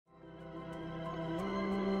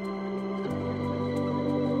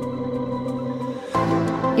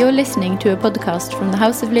You're listening to a podcast from the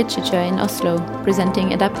House of Literature in Oslo,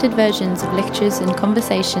 presenting adapted versions of lectures and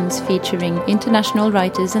conversations featuring international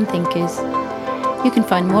writers and thinkers. You can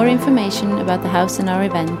find more information about the house and our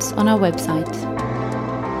events on our website.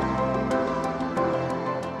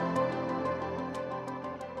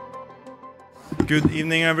 Good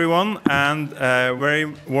evening, everyone, and a very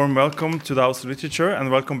warm welcome to the House of Literature,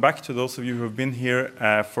 and welcome back to those of you who have been here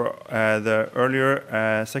for the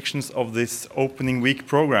earlier sections of this opening week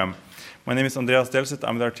program. My name is Andreas Delseth.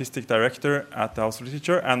 I'm the Artistic Director at the House of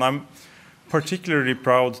Literature, and I'm particularly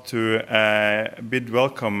proud to bid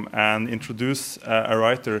welcome and introduce a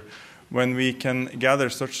writer when we can gather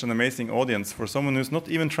such an amazing audience for someone who's not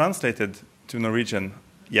even translated to Norwegian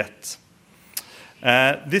yet.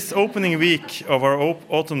 This opening week of our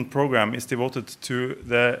autumn program is devoted to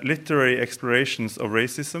the literary explorations of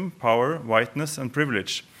racism, power, whiteness, and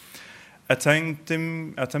privilege,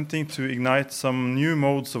 attempting to ignite some new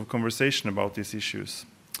modes of conversation about these issues.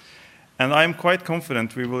 And I'm quite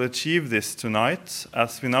confident we will achieve this tonight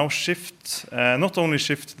as we now not only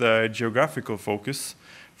shift the geographical focus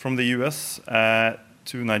from the US to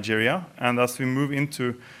Nigeria, and as we move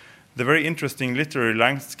into the very interesting literary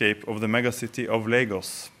landscape of the megacity of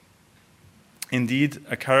Lagos. Indeed,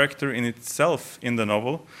 a character in itself in the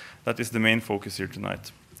novel that is the main focus here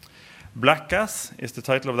tonight. Black Ass is the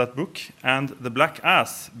title of that book, and the black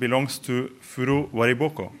ass belongs to Furo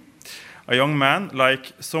Wariboko, a young man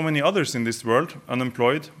like so many others in this world,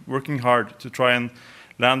 unemployed, working hard to try and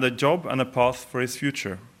land a job and a path for his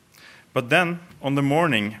future. But then, on the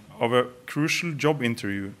morning of a crucial job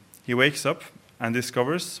interview, he wakes up and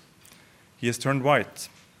discovers he has turned white.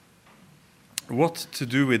 What to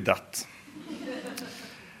do with that?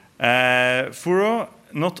 Furo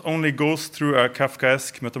not only goes through a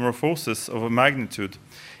Kafkaesque metamorphosis of a magnitude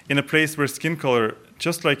in a place where skin color,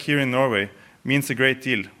 just like here in Norway, means a great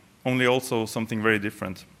deal, only also something very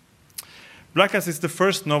different. Black Ass is the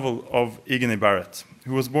first novel of Igene Barrett,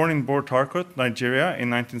 who was born in Port Harcourt, Nigeria in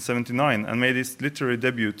 1979 and made his literary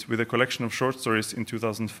debut with a collection of short stories in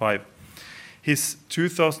 2005. His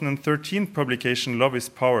 2013 publication, Love is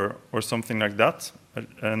Power, or something like that,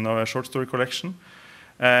 a short story collection,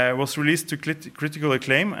 was released to critical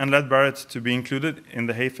acclaim and led Barrett to be included in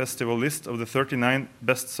the Hay Festival list of the 39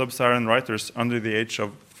 best sub-Saharan writers under the age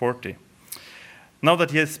of 40. Now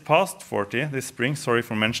that he has passed 40 this spring, sorry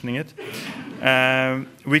for mentioning it,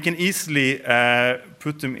 we can easily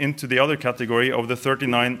put him into the other category of the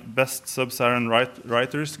 39 best sub-Saharan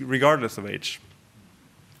writers, regardless of age.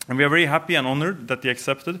 And we are very happy and honored that he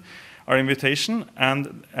accepted our invitation.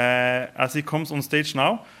 And as he comes on stage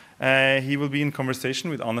now, he will be in conversation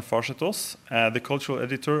with Anne Farsetås, the cultural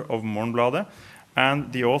editor of Morgenbladet,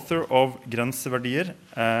 and the author of Grenseverdier,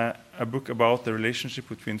 a book about the relationship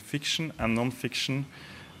between fiction and non-fiction,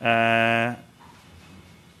 and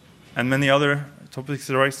many other topics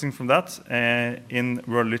arising from that in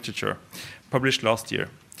world literature, published last year.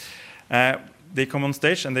 They come on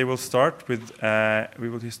stage and they will start with, we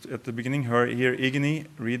will at the beginning hear Igene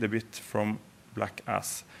read a bit from Black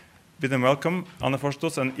Ass. Bid them welcome, Anne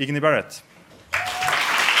Farsetås and Igene Barrett.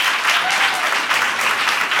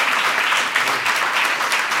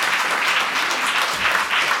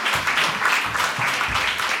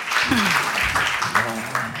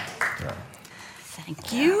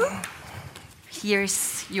 Thank you.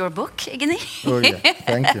 Here's your book, Igene. Oh, yeah.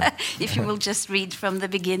 Thank you. If you will just read from the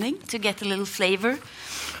beginning to get a little flavor.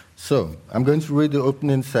 So, I'm going to read the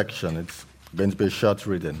opening section. It's going to be a short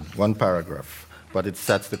reading, one paragraph, but it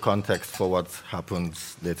sets the context for what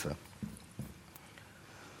happens later.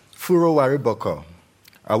 Furo Wariboko.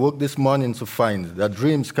 I woke this morning to find that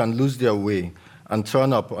dreams can lose their way and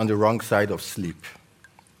turn up on the wrong side of sleep.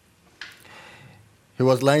 He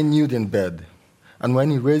was lying nude in bed, and when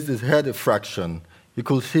he raised his head a fraction, you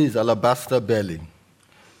could see his alabaster belly,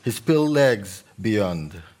 his pale legs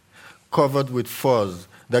beyond, covered with furs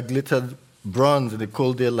that glittered bronze in the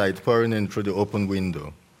cold daylight pouring in through the open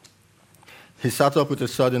window. He sat up with a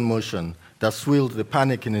sudden motion that swilled the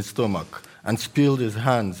panic in his stomach and spilled his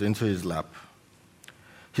hands into his lap.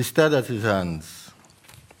 He stared at his hands,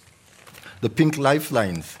 the pink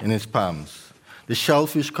lifelines in his palms, the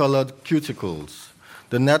shellfish-colored cuticles,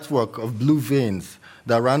 the network of blue veins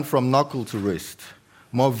that ran from knuckle to wrist,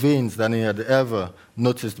 more veins than he had ever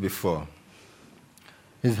noticed before.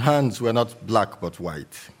 His hands were not black but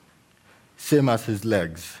white, same as his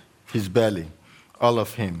legs, his belly, all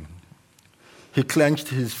of him. He clenched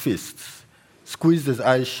his fists, squeezed his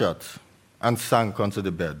eyes shut, and sank onto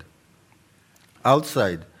the bed.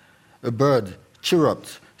 Outside, a bird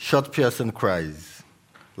chirruped short-piercing cries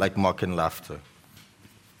like mocking laughter.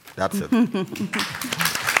 That's it.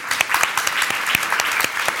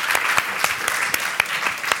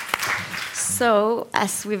 So,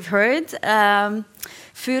 as we've heard,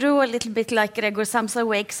 Furu, a little bit like Gregor Samsa,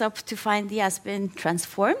 wakes up to find he has been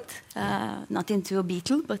transformed, not into a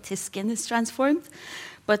beetle, but his skin is transformed.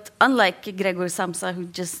 But unlike Gregor Samsa, who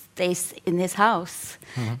just stays in his house,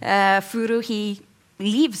 Furu, he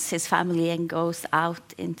leaves his family and goes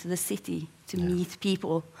out into the city to meet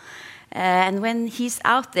people. And when he's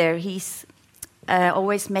out there, he's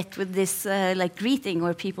always met with this like greeting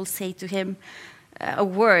where people say to him a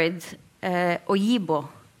word, Oyibo.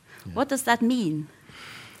 What does that mean?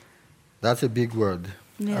 That's a big word.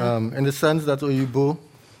 Yeah. In the sense that Oyibo,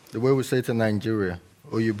 the way we say it in Nigeria,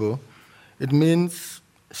 Oyibo, it means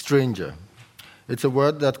stranger. It's a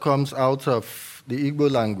word that comes out of the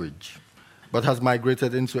Igbo language, but has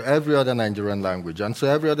migrated into every other Nigerian language. And so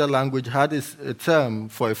every other language had a term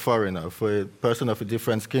for a foreigner, for a person of a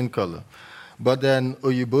different skin color. But then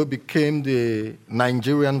Oyibo became the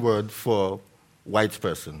Nigerian word for white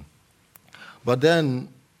person. But then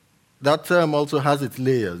that term also has its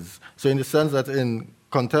layers. So in the sense that in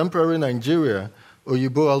contemporary Nigeria,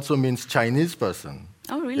 Oyibo also means Chinese person.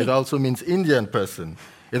 Oh, really? It also means Indian person.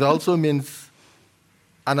 It also means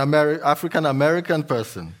an African-American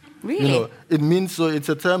person. Really? You know, it means, so it's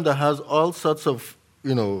a term that has all sorts of,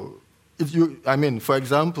 you know, for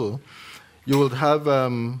example, you would have,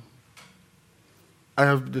 the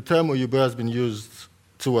term Oyibo has been used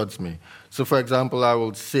towards me. So for example, I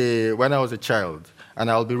would say, when I was a child, and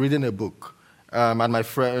I'll be reading a book, and my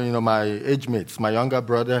friend, my age mates, my younger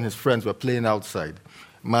brother and his friends were playing outside.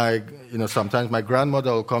 Sometimes my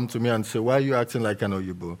grandmother will come to me and say, "Why are you acting like an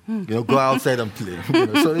Oyibo? Go outside and play."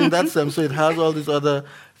 So in that sense, so it has all these other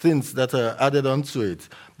things that are added onto it.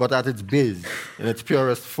 But at its base, in its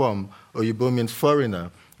purest form, Oyibo means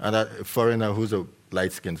foreigner, and a foreigner who's a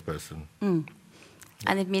light-skinned person.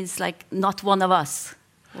 And it means like not one of us.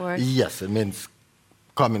 Or yes, it means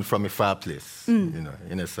coming from a far place,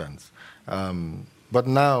 in a sense. But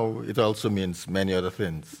now it also means many other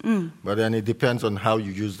things. But then it depends on how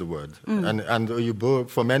you use the word. And Oyibo,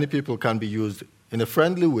 for many people, can be used in a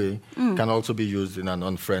friendly way, can also be used in an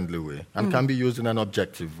unfriendly way, and can be used in an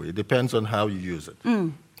objective way. It depends on how you use it.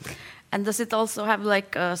 And does it also have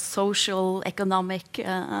like a social, economic...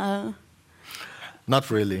 Not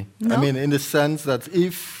really. No? I mean, in the sense that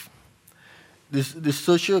if the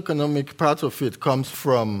socio-economic part of it comes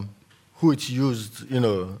from who it's used,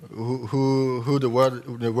 who the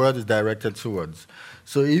word is directed towards.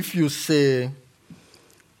 So if you say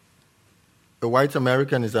a white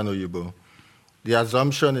American is an Oyibo, the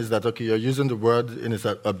assumption is that, okay, you're using the word in its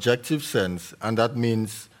objective sense, and that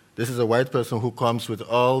means this is a white person who comes with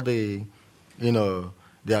all the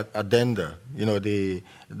addenda,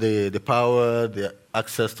 the power, the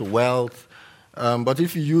access to wealth. But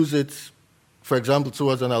if you use it, for example,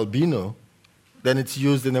 towards an albino, then it's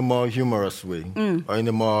used in a more humorous way, or in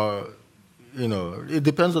a more, it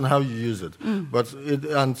depends on how you use it.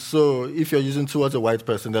 And so if you're using towards a white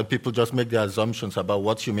person, then people just make their assumptions about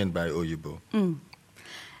what you mean by Oyibo.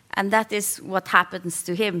 And that is what happens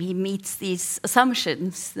to him. He meets these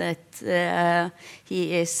assumptions that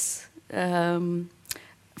he is,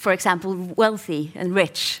 for example, wealthy and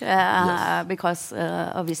rich because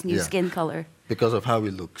of his new skin color. Because of how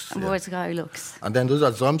he looks. Because of how he looks. And then those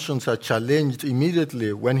assumptions are challenged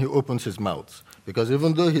immediately when he opens his mouth. Because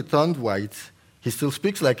even though he turned white, he still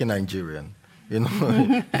speaks like a Nigerian.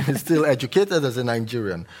 He's still educated as a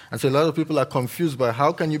Nigerian. And so a lot of people are confused by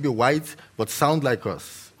how can you be white but sound like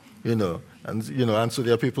us? And so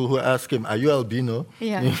there are people who ask him, "Are you albino?"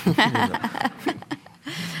 Yeah.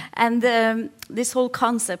 And this whole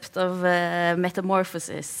concept of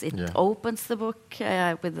metamorphosis, it opens the book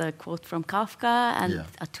with a quote from Kafka, and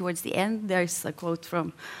towards the end there's a quote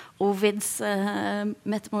from Ovid's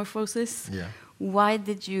Metamorphosis. Yeah. Why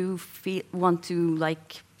did you want to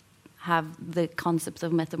have the concept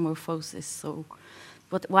of metamorphosis? So,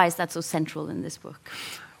 why is that so central in this book?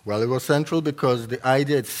 Well, it was central because the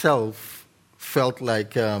idea itself felt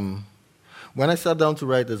like, when I sat down to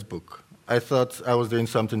write this book, I thought I was doing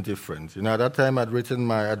something different. At that time, I'd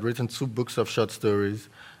written 2 books of short stories,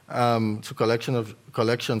 2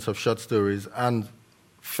 collections of short stories, and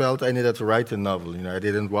felt I needed to write a novel. I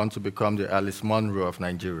didn't want to become the Alice Munro of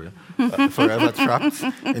Nigeria, forever trapped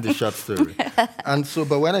in the short story. And so,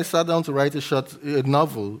 but when I sat down to write a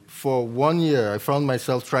novel, for 1 year, I found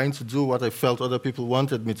myself trying to do what I felt other people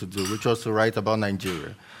wanted me to do, which was to write about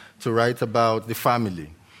Nigeria, to write about the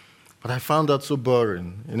family. But I found that so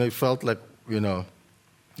boring. It felt like,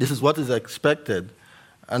 this is what is expected.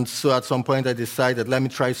 And so at some point I decided, let me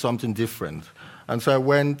try something different. And so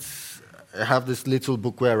I have this little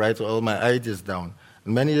book where I write all my ideas down.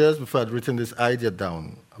 And many years before I'd written this idea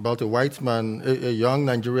down about a white man, a young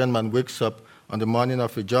Nigerian man wakes up on the morning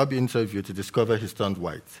of a job interview to discover he's turned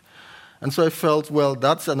white. And so I felt, well,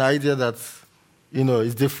 that's an idea that,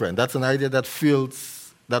 is different. That's an idea that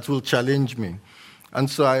will challenge me. And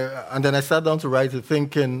so then I sat down to write it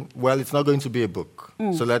thinking, well, it's not going to be a book.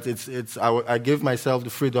 So that I gave myself the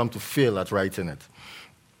freedom to fail at writing it.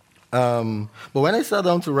 But when I sat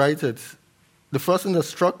down to write it, the first thing that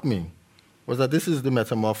struck me was that this is the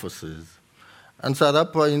metamorphosis. And so at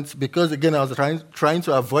that point, because again I was trying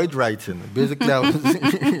to avoid writing, basically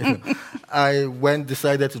I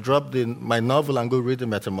decided to drop my novel and go read The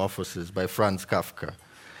Metamorphosis by Franz Kafka.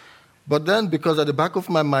 But then, because at the back of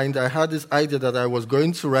my mind I had this idea that I was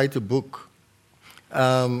going to write a book,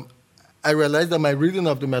 I realized that my reading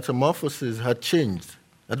of The Metamorphosis had changed.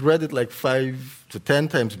 I'd read it like 5 to 10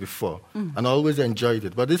 times before, and I always enjoyed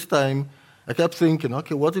it. But this time, I kept thinking,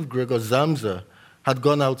 okay, what if Gregor Samsa had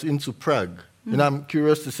gone out into Prague? I'm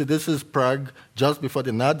curious to see, this is Prague just before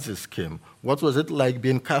the Nazis came. What was it like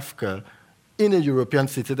being Kafka in a European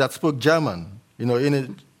city that spoke German, in a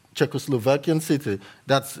Czechoslovakian city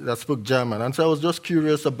that spoke German? And so I was just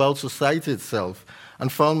curious about society itself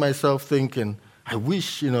and found myself thinking, I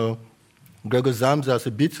wish, Gregor Samsa as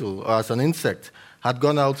a beetle or as an insect had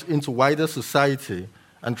gone out into wider society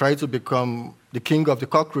and tried to become the king of the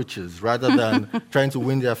cockroaches rather than trying to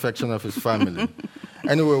win the affection of his family.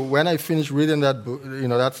 Anyway, when I finished reading that book,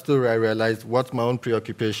 that story, I realized what my own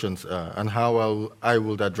preoccupations are and how I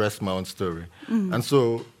would address my own story. And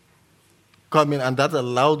so, and that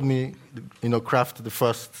allowed me, craft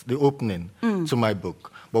the opening to my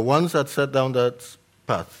book. But once I'd set down that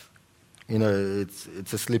path,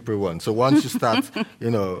 it's a slippery one. So once you start,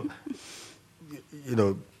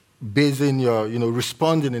 basing your,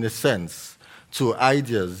 responding in a sense to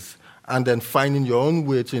ideas and then finding your own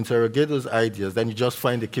way to interrogate those ideas, then you just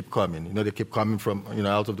find they keep coming. They keep coming from,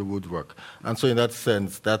 out of the woodwork. And so in that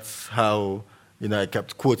sense, that's how, I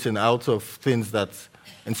kept quoting out of things that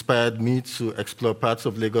inspired me to explore parts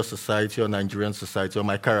of Lagos society or Nigerian society or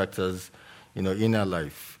my characters, inner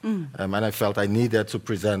life. And I felt I needed to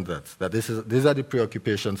present that these are the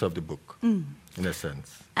preoccupations of the book, in a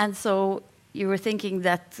sense. And so you were thinking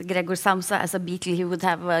that Gregor Samsa, as a beetle, he would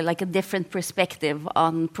have a different perspective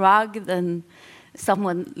on Prague than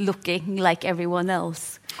someone looking like everyone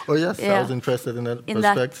else. Oh, yes, yeah. I was interested in that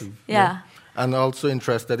perspective. Yeah. And also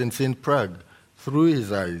interested in seeing Prague through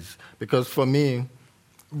his eyes. Because for me,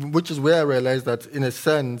 which is where I realized that, in a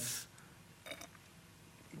sense,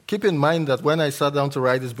 keep in mind that when I sat down to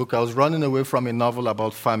write this book, I was running away from a novel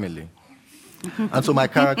about family. And so my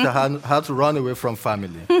character had to run away from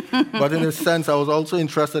family. But in a sense, I was also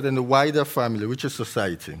interested in the wider family, which is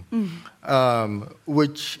society,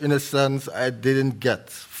 which, in a sense, I didn't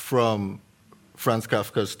get from Franz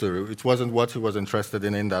Kafka's story. It wasn't what he was interested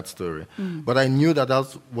in that story. But I knew that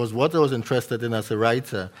was what I was interested in as a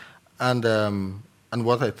writer, and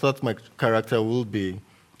what I thought my character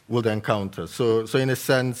would encounter. So in a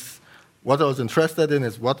sense, what I was interested in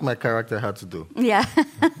is what my character had to do. Yeah.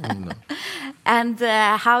 And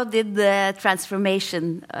how did the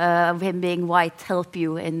transformation of him being white help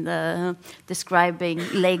you in describing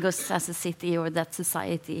Lagos as a city or that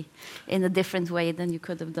society in a different way than you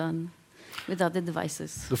could have done with other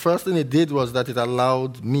devices? The first thing it did was that it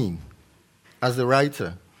allowed me, as a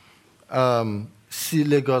writer, see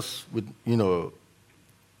Lagos with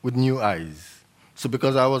new eyes. So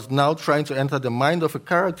because I was now trying to enter the mind of a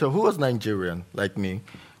character who was Nigerian, like me,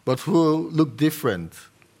 but who looked different.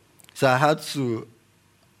 So I had to,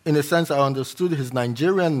 in a sense, I understood his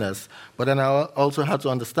Nigerianness, but then I also had to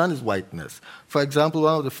understand his whiteness. For example,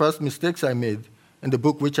 one of the first mistakes I made in the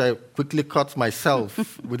book, which I quickly caught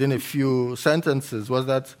myself within a few sentences, was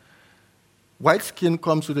that white skin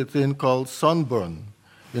comes with a thing called sunburn.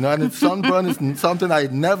 And sunburn is something I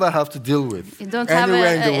never have to deal with. You don't have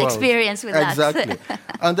an experience with that. Exactly.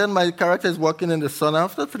 And then my character is walking in the sun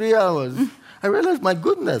after 3 hours. I realized, my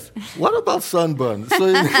goodness, what about sunburn?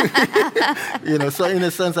 So, so in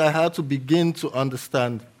a sense, I had to begin to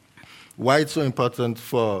understand why it's so important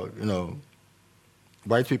for,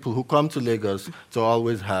 white people who come to Lagos to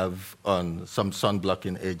always have on some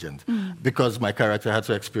sun-blocking agent, because my character had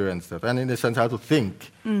to experience that. And in a sense, I had to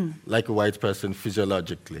think like a white person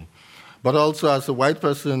physiologically. But also as a white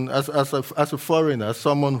person, as a foreigner, as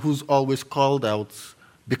someone who's always called out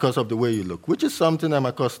because of the way you look, which is something I'm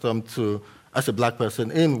accustomed to as a black person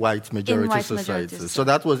in white majority societies. So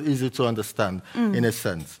that was easy to understand in a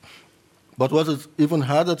sense. But what was even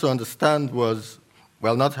harder to understand was,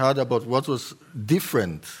 well, not harder, but what was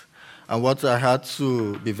different, and what I had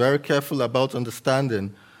to be very careful about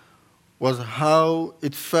understanding was how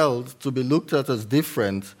it felt to be looked at as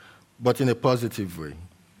different, but in a positive way.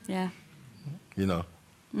 Yeah. You know.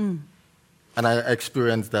 And I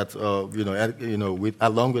experienced that,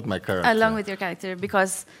 along with my character. Along with your character,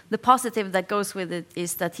 because the positive that goes with it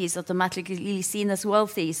is that he's automatically seen as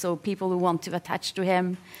wealthy, so people who want to attach to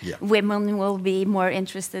him, women will be more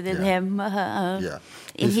interested in him, and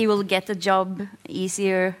he will get a job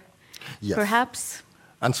easier, perhaps.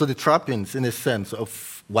 And so the trappings, in a sense,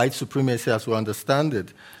 of white supremacy as we understand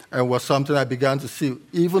it, was something I began to see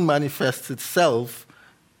even manifest itself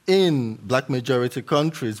in black majority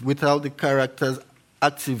countries without the characters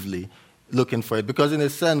actively looking for it. Because in a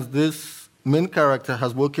sense, this main character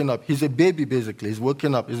has woken up. He's a baby, basically. He's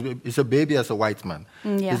woken up. He's a baby as a white man.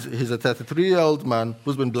 He's a 33-year-old man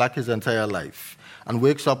who's been black his entire life and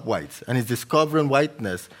wakes up white. And he's discovering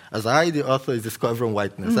whiteness as I, the author, is discovering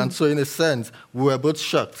whiteness. And so in a sense, we were both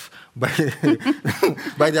shocked by,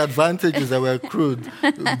 by the advantages that were accrued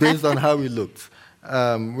based on how he looked.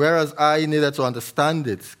 Whereas I needed to understand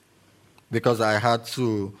it because I had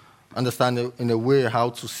to understand it in a way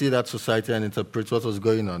how to see that society and interpret what was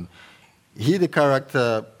going on. He, the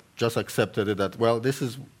character, just accepted it that, well, this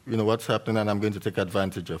is what's happening and I'm going to take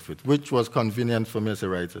advantage of it, which was convenient for me as a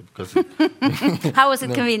writer. Because how was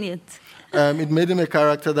it convenient? It made him a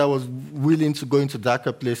character that was willing to go into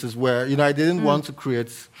darker places where, I didn't want to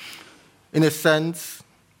create, in a sense,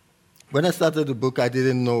 when I started the book, I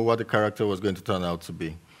didn't know what the character was going to turn out to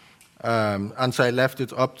be. And so I left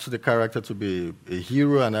it up to the character to be a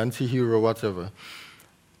hero, an anti-hero, whatever.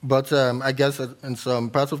 But I guess in some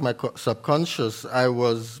parts of my subconscious, I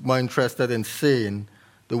was more interested in seeing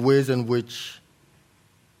the ways in which,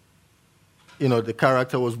 the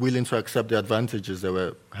character was willing to accept the advantages that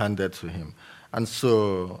were handed to him. And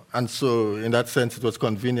so in that sense, it was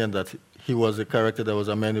convenient that he was a character that was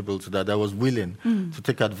amenable to that was willing to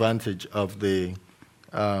take advantage of the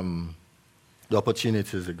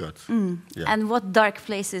opportunities he got. Yeah. And what dark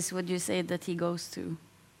places would you say that he goes to?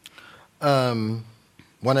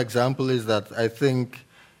 One example is that I think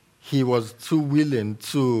he was too willing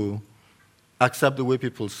to accept the way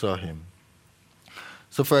people saw him.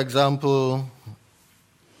 So, for example,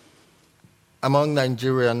 among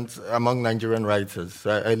Nigerian writers,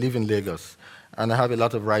 I live in Lagos, and I have a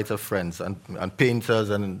lot of writer friends and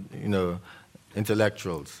painters and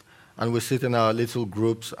intellectuals. And we sit in our little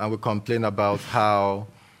groups and we complain about how,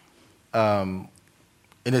 in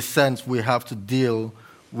a sense, we have to deal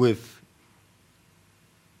with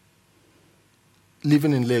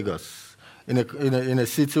living in Lagos, in a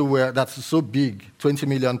city where that's so big, 20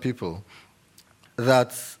 million people,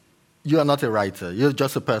 that you are not a writer, you're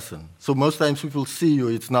just a person. So most times people see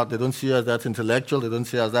you, they don't see you as that intellectual, they don't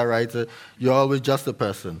see you as that writer, you're always just a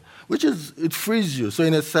person, it frees you. So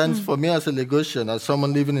in a sense, for me as a Lagosian, as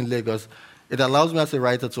someone living in Lagos, it allows me as a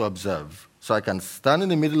writer to observe. So I can stand in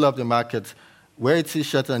the middle of the market, wear a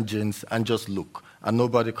T-shirt and jeans, and just look. And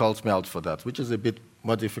nobody calls me out for that, which is a bit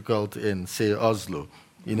more difficult in, say, Oslo,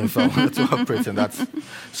 if I wanted to operate in that.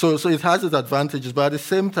 So it has its advantages, but at the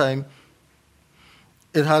same time,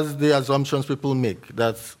 it has the assumptions people make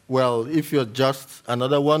that, well, if you're just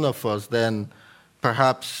another one of us, then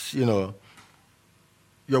perhaps, you're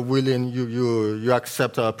willing, you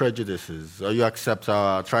accept our prejudices, or you accept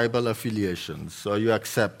our tribal affiliations, or you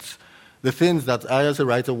accept the things that I, as a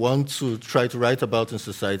writer, want to try to write about in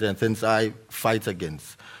society and things I fight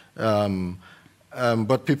against.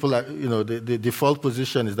 But people, the default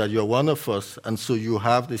position is that you're one of us, and so you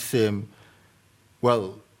have the same,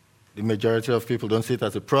 well, the majority of people don't see it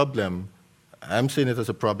as a problem. I'm seeing it as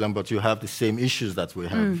a problem, but you have the same issues that we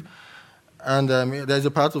have. And there's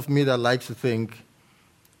a part of me that likes to think,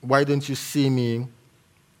 why don't you see me?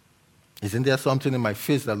 Isn't there something in my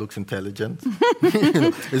face that looks intelligent?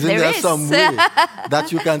 Isn't there some way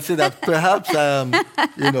that you can say that perhaps I am,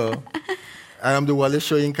 I am the Wale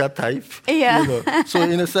Soyinka type? Yeah. So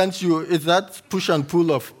in a sense, it's that push and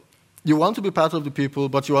pull of, you want to be part of the people,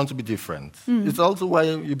 but you want to be different. It's also why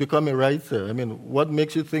you become a writer. I mean, what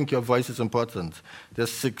makes you think your voice is important?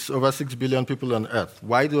 There's over 6 billion people on Earth.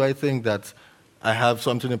 Why do I think that I have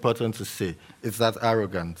something important to say? It's that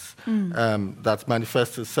arrogance that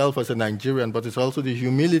manifests itself as a Nigerian, but it's also the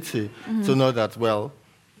humility to know that, well,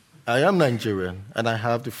 I am Nigerian, and I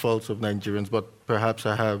have the faults of Nigerians, but perhaps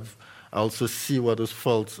I also see what those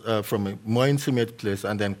faults from a more intimate place,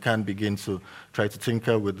 and then can begin to try to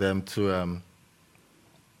tinker with them to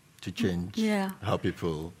change how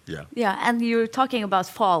people, Yeah, and you're talking about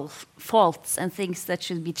faults and things that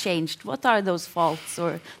should be changed. What are those faults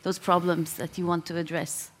or those problems that you want to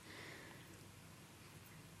address?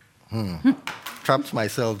 trapped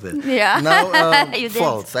myself there. Yeah. Now, You did.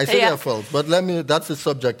 false. I say they're false, but that's a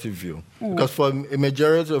subjective view. Because for a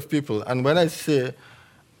majority of people, and when I say,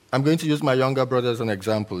 I'm going to use my younger brother as an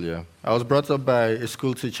example here. I was brought up by a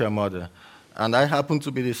school teacher mother, and I happened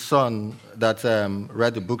to be the son that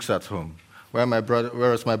read the books at home,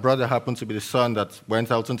 whereas my brother happened to be the son that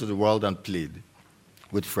went out into the world and played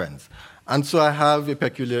with friends. And so I have a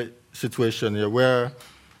peculiar situation here where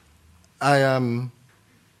I am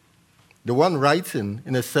the one writing,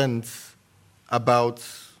 in a sense, about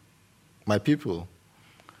my people.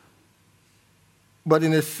 But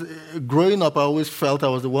growing up, I always felt I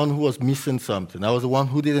was the one who was missing something. I was the one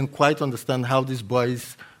who didn't quite understand how these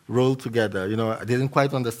boys roll together. I didn't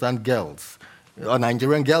quite understand girls, or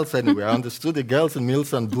Nigerian girls anyway. I understood the girls in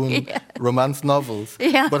Mills and Boone romance novels,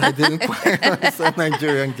 but I didn't quite understand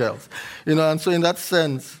Nigerian girls. And so in that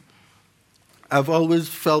sense, I've always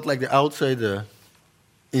felt like the outsider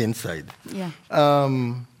inside. Yeah.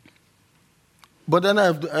 But then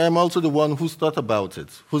I'm also the one who's thought about it,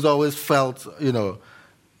 who's always felt,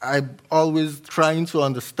 I'm always trying to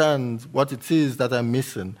understand what it is that I'm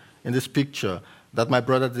missing in this picture that my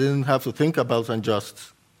brother didn't have to think about and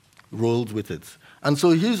just rolled with it. And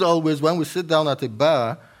so he's always, when we sit down at a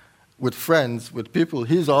bar with friends, with people,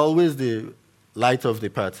 he's always the light of the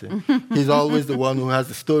party. He's always the one who has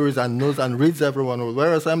the stories and knows and reads everyone,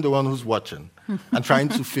 whereas I'm the one who's watching and trying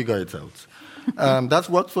to figure it out. That's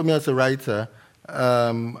worked for me as a writer.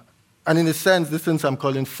 And in a sense, these things I'm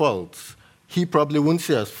calling faults, he probably wouldn't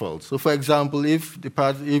see as faults. So, for example, if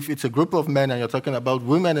it's a group of men and you're talking about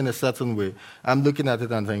women in a certain way, I'm looking at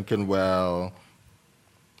it and thinking, well,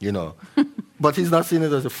 but he's not seeing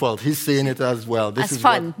it as a fault. He's seeing it as, well, this is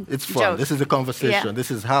fun. It's fun. Joke. This is a conversation. Yeah.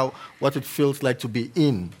 This is what it feels like to be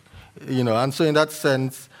in, And so in that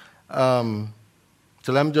sense, so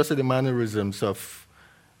let me just say the mannerisms of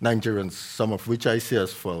Nigerians, some of which I see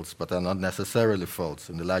as faults, but are not necessarily faults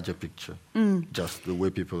in the larger picture, just the way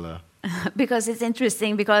people are. Because it's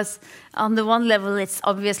interesting, because on the one level, it's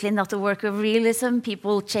obviously not a work of realism.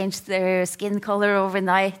 People change their skin color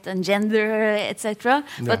overnight and gender, etc.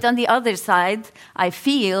 Yeah. But on the other side, I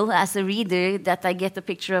feel, as a reader, that I get a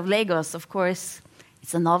picture of Lagos. Of course,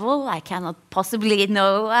 it's a novel. I cannot possibly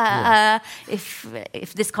know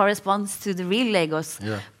if this corresponds to the real Lagos.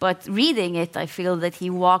 Yeah. But reading it, I feel that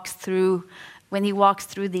when he walks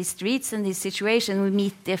through these streets and these situations, we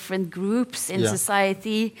meet different groups in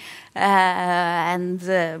society.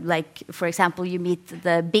 Like, for example, you meet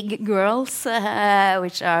the big girls,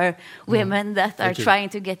 which are women that are trying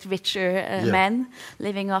to get richer men,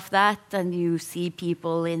 living off that. And you see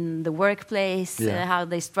people in the workplace, how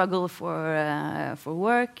they struggle for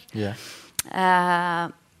work. Yeah.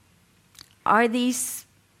 Are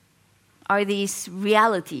these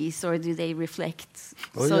realities, or do they reflect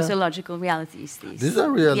sociological realities? These are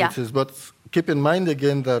realities, but keep in mind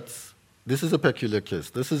again that this is a peculiar case.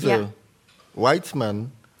 This is a white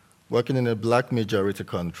man working in a black majority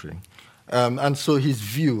country. And so his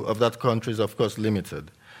view of that country is, of course, limited.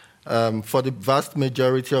 For the vast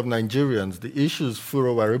majority of Nigerians, the issues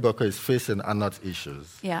Furo Wariboko is facing are not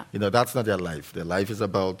issues. Yeah. That's not their life. Their life is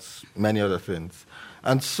about many other things.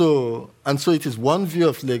 And so it is one view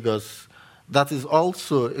of Lagos that is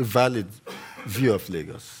also a valid view of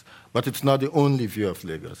Lagos, but it's not the only view of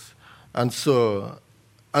Lagos. And so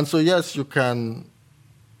yes, you can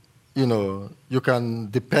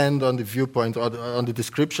depend on the viewpoint or on the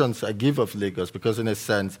descriptions I give of Lagos, because in a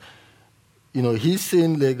sense, he's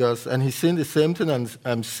seeing Lagos and he's seeing the same thing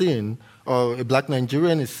I'm seeing, or a black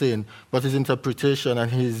Nigerian is seeing, but his interpretation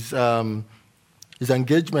and his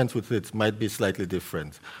engagement with it might be slightly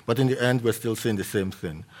different. But in the end, we're still seeing the same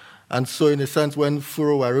thing. And so, in a sense, when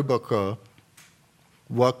Furo Wariboko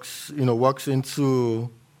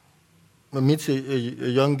meets a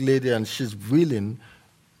young lady and she's willing,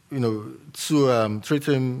 to treat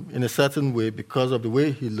him in a certain way because of the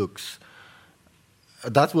way he looks,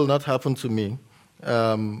 that will not happen to me.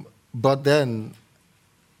 But then,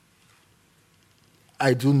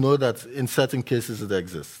 I do know that in certain cases it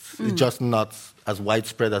exists. It's just not as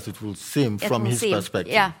widespread as it will seem from his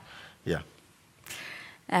perspective. Yeah. Yeah.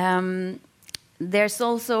 There's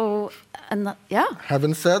also,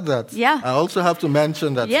 Having said that, I also have to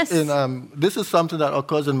mention that this is something that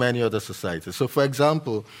occurs in many other societies. So, for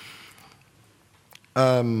example,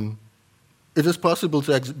 it is possible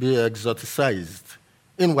to be exoticized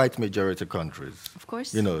in white majority countries. Of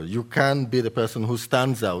course. You can be the person who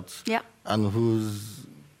stands out and who's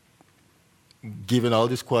given all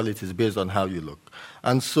these qualities based on how you look.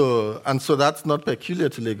 And so that's not peculiar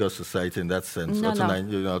to Lagos society in that sense, No,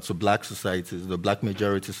 or to black societies, the black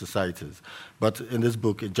majority societies. But in this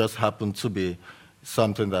book, it just happened to be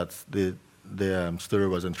something that the story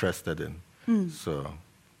was interested in. So,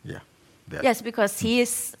 yeah. Yes, because he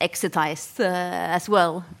is exotized as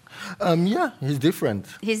well. Yeah, he's different.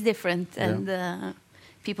 He's different, and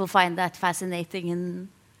people find that fascinating and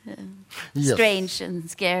Yes. strange and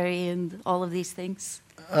scary and all of these things.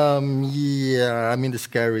 Yeah, I mean, the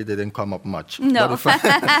scary didn't come up much. No.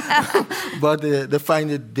 But they find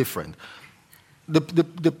it different.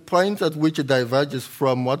 The point at which it diverges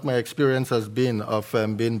from what my experience has been of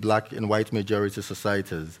being black in white majority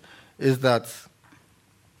societies is that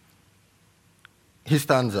he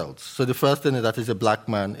stands out. So the first thing is that he's a black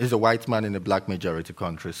man, he's a white man in a black majority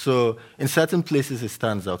country. So in certain places he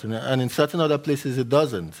stands out, and in certain other places he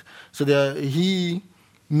doesn't. So he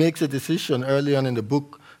makes a decision early on in the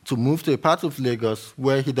book to move to a part of Lagos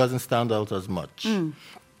where he doesn't stand out as much. And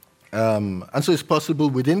so it's possible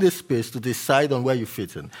within this space to decide on where you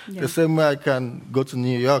fit in. Yeah. The same way I can go to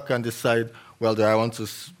New York and decide, well, do I want to,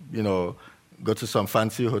 go to some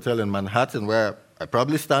fancy hotel in Manhattan where I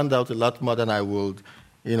probably stand out a lot more than I would,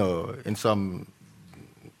 in some,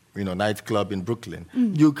 nightclub in Brooklyn.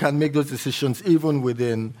 You can make those decisions even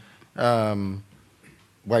within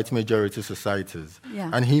white majority societies.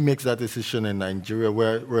 Yeah. And he makes that decision in Nigeria,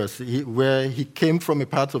 where he came from a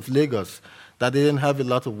part of Lagos that they didn't have a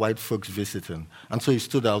lot of white folks visiting. And so he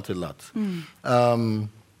stood out a lot. And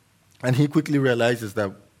he quickly realizes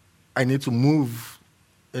that I need to move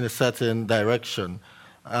in a certain direction.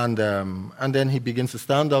 And then he begins to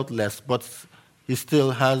stand out less, but he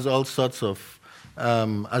still has all sorts of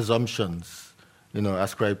assumptions,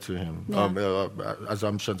 ascribed to him,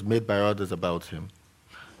 assumptions made by others about him.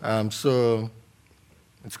 So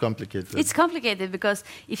it's complicated. It's complicated because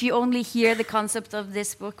if you only hear the concept of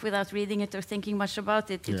this book without reading it or thinking much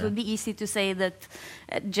about it, it would be easy to say that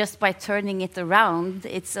just by turning it around,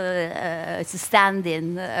 it's a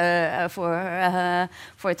stand-in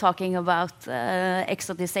for talking about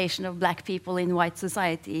exotization of black people in white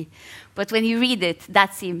society. But when you read it,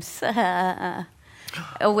 that seems a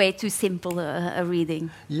way too simple a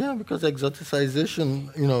reading. Yeah, because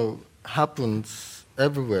exoticization, happens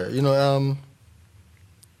everywhere.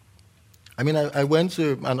 I went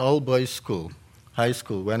to an all-boys school, high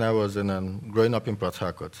school, when I was growing up in Port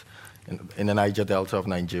Harcourt, in the Niger Delta of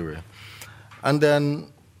Nigeria. And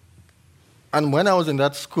when I was in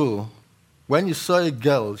that school, when you saw a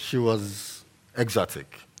girl, she was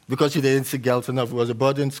exotic, because you didn't see girls enough. It was a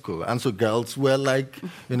boarding school, and so girls were like,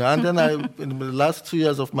 And then in the last 2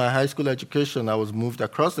 years of my high school education, I was moved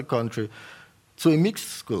across the country to a mixed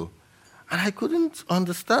school. And I couldn't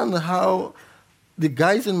understand how the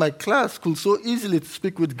guys in my class could so easily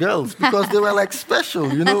speak with girls because they were like special,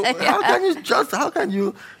 How can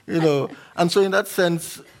you, And so in that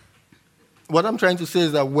sense, what I'm trying to say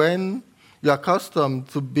is that when you're accustomed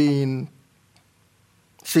to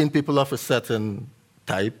seeing people of a certain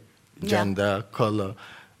type, gender, color,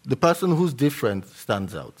 the person who's different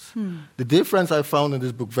stands out. The difference I found in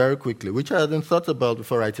this book very quickly, which I hadn't thought about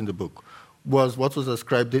before writing the book, was what was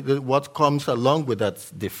ascribed, what comes along with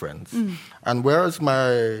that difference. And whereas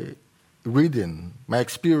my reading, my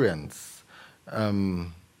experience,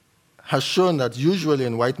 has shown that usually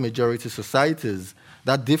in white majority societies,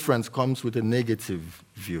 that difference comes with a negative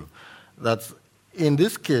view. That in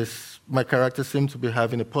this case, my character seemed to be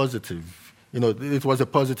having a positive, it was a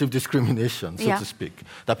positive discrimination, so to speak.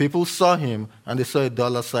 That people saw him and they saw a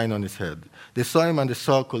dollar sign on his head. They saw him and they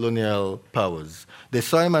saw colonial powers. They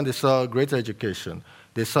saw him and they saw greater education.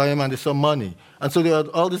 They saw him and they saw money. And so there were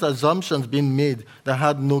all these assumptions being made that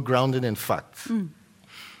had no grounding in facts.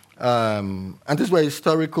 And these were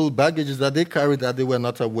historical baggages that they carried that they were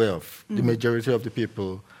not aware of, the majority of the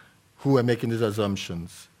people who were making these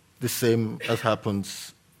assumptions. The same as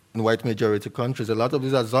happens in white majority countries. A lot of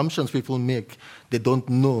these assumptions people make, they don't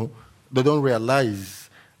know, they don't realize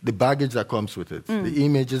the baggage that comes with it, the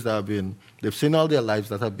images that they've seen all their lives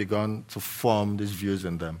that have begun to form these views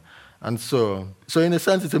in them. And so in a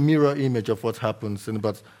sense, it's a mirror image of what happens.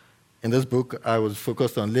 But in this book, I was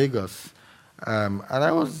focused on Lagos. And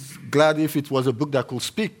I was glad if it was a book that could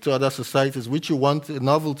speak to other societies, which you want a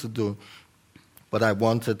novel to do. But I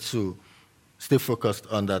wanted to stay focused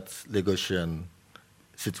on that Lagosian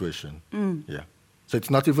situation. Yeah. So it's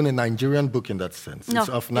not even a Nigerian book in that sense. No, it's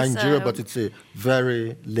of Nigeria, but it's a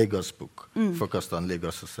very Lagos book, focused on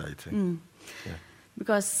Lagos society. Yeah.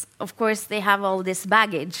 Because, of course, they have all this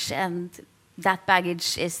baggage, and that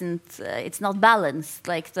baggage isn't, it's not balanced.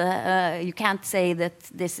 Like you can't say that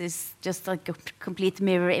this is just like a complete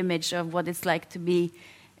mirror image of what it's like to be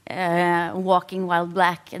walking while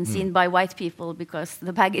black and seen by white people, because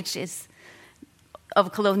the baggage is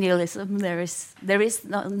of colonialism. There is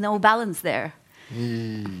no balance there.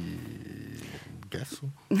 Guess so.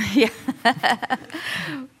 Yeah.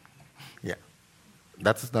 Yeah.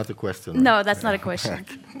 That's not a question. No, right? that's not a question.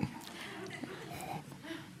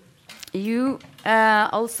 You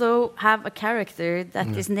also have a character that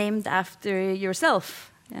is named after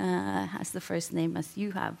yourself, has the first name as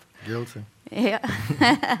you have. Guilty. Yeah.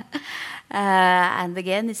 And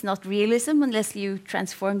again, it's not realism unless you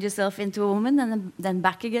transformed yourself into a woman and then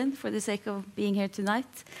back again for the sake of being here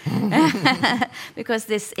tonight. Because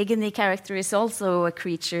this Igony character is also a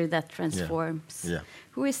creature that transforms. Yeah.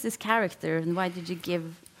 Who is this character, and why did you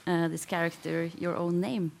give this character your own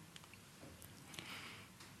name?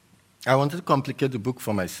 I wanted to complicate the book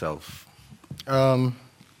for myself.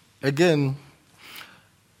 Again,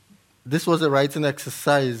 this was a writing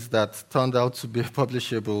exercise that turned out to be a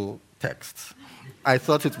publishable text. I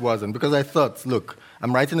thought it wasn't, because I thought, look,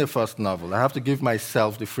 I'm writing a first novel. I have to give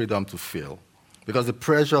myself the freedom to fail, because the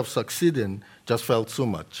pressure of succeeding just felt too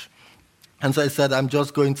much. And so I said, I'm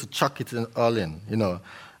just going to chuck it all in, you know.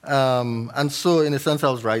 And so, in a sense, I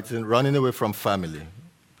was writing, running away from family.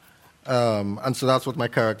 And so that's what my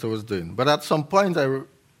character was doing. But at some point, I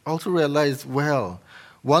also realized, well,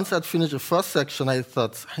 once I'd finished the first section, I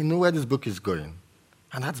thought, I know where this book is going.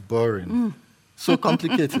 And that's boring. So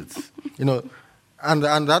complicated, you know. And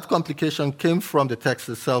that complication came from the text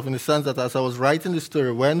itself, in the sense that as I was writing the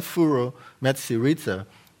story, when Furo met Sirita,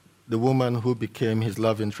 the woman who became his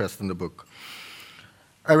love interest in the book,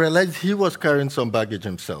 I realized he was carrying some baggage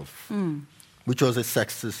himself, which was a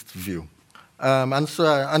sexist view.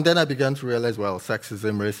 And then I began to realize, well,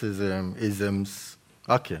 sexism, racism, isms.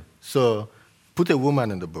 Okay, so put a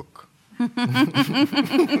woman in the book.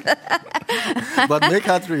 But make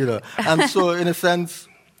her, you know. And so, in a sense,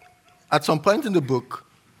 at some point in the book,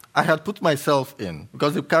 I had put myself in,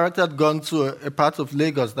 because the character had gone to a part of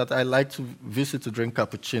Lagos that I like to visit to drink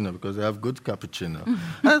cappuccino, because they have good cappuccino. And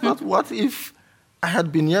I thought, what if I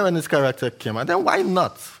had been here when this character came? And then why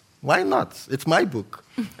not? Why not? It's my book.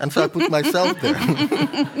 And so I put myself there.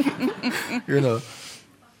 You know.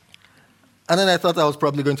 And then I thought I was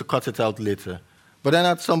probably going to cut it out later. But then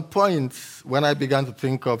at some point, when I began to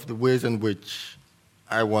think of the ways in which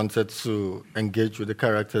I wanted to engage with the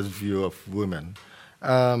character's view of women,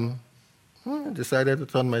 I decided to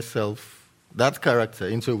turn myself, that character,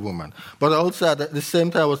 into a woman. But also at the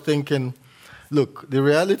same time, I was thinking, look, the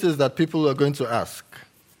reality is that people are going to ask,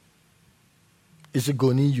 is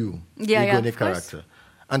Igony you, the Igony character?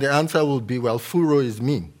 And the answer will be, well, Furo is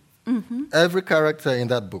me. Every character in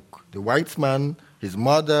that book, the white man, his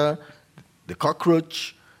mother, the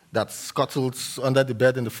cockroach that scuttles under the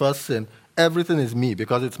bed in the first scene, everything is me,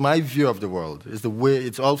 because it's my view of the world. It's the way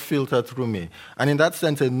it's all filtered through me. And in that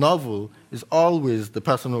sense, a novel is always the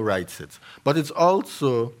person who writes it. But it's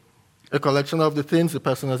also a collection of the things the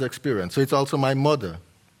person has experienced. So it's also my mother.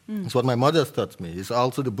 It's what my mother taught me. It's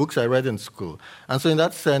also the books I read in school. And so in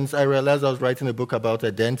that sense, I realized I was writing a book about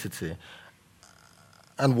identity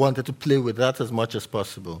and wanted to play with that as much as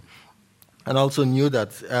possible. And also knew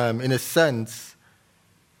that, in a sense,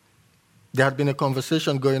 there had been a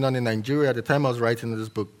conversation going on in Nigeria at the time I was writing this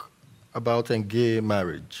book about gay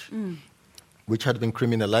marriage, which had been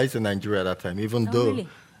criminalized in Nigeria at that time, even though... Really?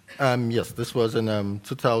 Yes, this was in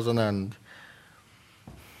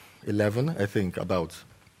 2011, I think, about.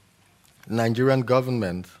 The Nigerian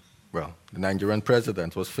government, well, the Nigerian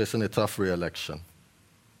president was facing a tough re-election,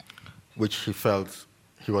 which he felt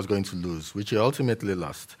he was going to lose, which he ultimately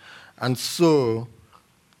lost. And so,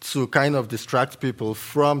 to kind of distract people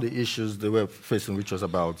from the issues they were facing, which was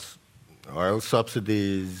about oil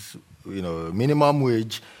subsidies, you know, minimum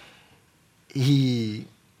wage,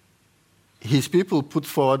 his people put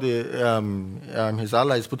forward, his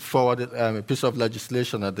allies put forward a piece of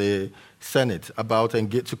legislation at the Senate about to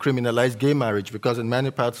criminalize gay marriage, because in many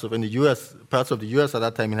parts of the U.S. at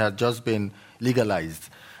that time, it had just been legalized.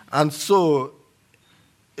 And so,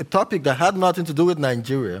 a topic that had nothing to do with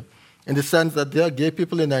Nigeria, in the sense that there are gay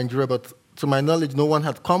people in Nigeria, but to my knowledge, no one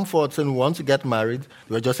had come forward saying we want to get married.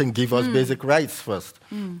 They were just saying, give us basic rights first.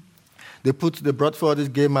 They brought forward this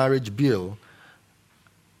gay marriage bill.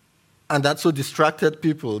 And that so distracted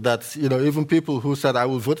people that, you know, even people who said, I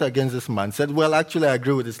will vote against this man, said, well, actually, I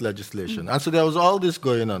agree with this legislation. And so there was all this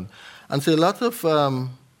going on. And so a lot of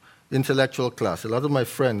intellectual class, a lot of my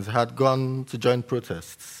friends had gone to join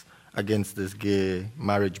protests against this gay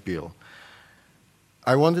marriage bill.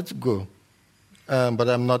 I wanted to go, but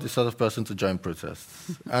I'm not the sort of person to join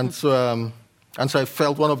protests. And so I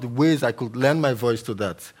felt one of the ways I could lend my voice to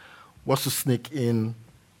that was to sneak in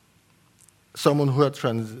someone who had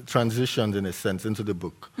transitioned, in a sense, into the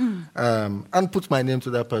book, and put my name to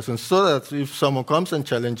that person, so that if someone comes and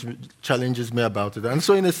challenges me about it. And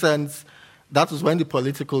so, in a sense, that was when the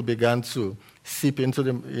political began to seep into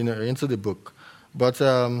the book. But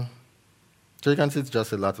so you can see it's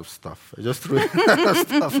just a lot of stuff. I just threw a lot of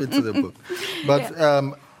stuff into the book. But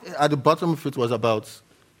at the bottom of it was about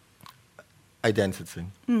identity.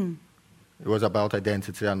 It was about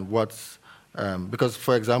identity and what's... because,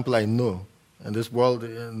 for example, I know in the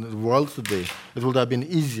world today, it would have been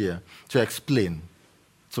easier to explain,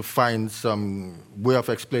 to find some way of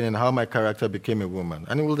explaining how my character became a woman.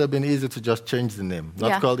 And it would have been easy to just change the name,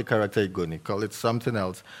 not call the character Igoni, call it something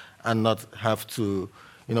else, and not have to,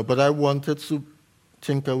 but I wanted to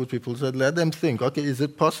tinker with people, so let them think, okay, is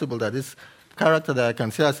it possible that this character that I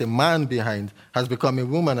can see as a man behind has become a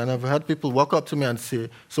woman? And I've had people walk up to me and say,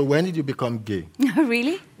 so when did you become gay?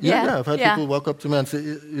 Really? Yeah, I've had people walk up to me and say,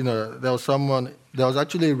 there was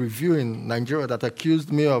actually a review in Nigeria that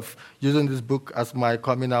accused me of using this book as my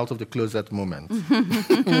coming out of the closet moment.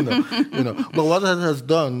 But what that has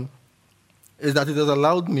done is that it has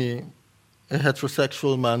allowed me, a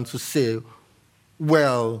heterosexual man, to say,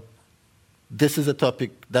 well, this is a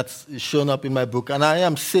topic that's shown up in my book, and I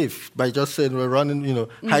am safe by just saying we're running,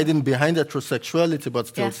 hiding behind heterosexuality, but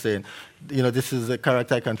still saying, this is a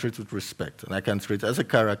character I can treat with respect, and I can treat as a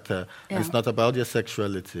character, and it's not about your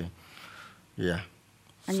sexuality. Yeah.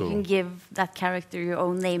 And you can give that character your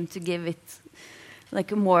own name to give it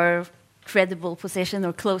like a more credible position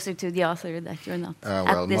or closer to the author, that you're not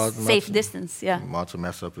at this safe distance. Yeah. More to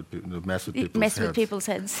mess with people's heads. With people's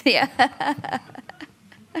heads, yeah.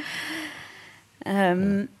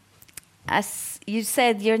 As you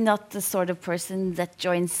said, you're not the sort of person that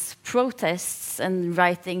joins protests, and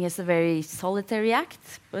writing is a very solitary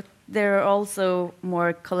act, but there are also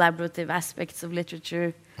more collaborative aspects of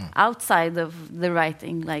literature outside of the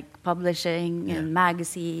writing, like publishing and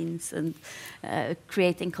magazines and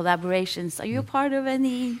creating collaborations. Are you a part of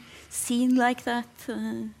any scene like that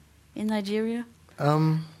in Nigeria?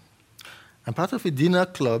 I'm part of a dinner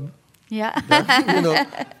club. Yeah.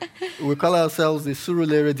 We call ourselves the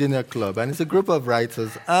Surulere Dinner Club, and it's a group of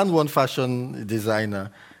writers and one fashion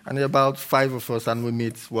designer, and there are about 5 of us, and we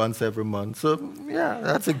meet once every month. So, yeah,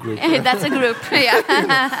 that's a group. That's a group,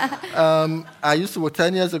 yeah. I used to work,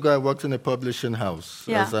 10 years ago, I worked in a publishing house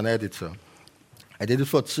as an editor. I did it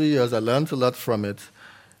for 2 years. I learned a lot from it,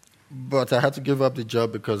 but I had to give up the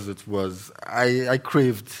job because it was, I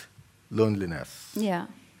craved loneliness. Yeah.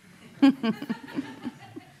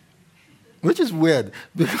 Which is weird,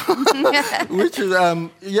 which is,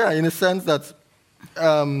 in a sense that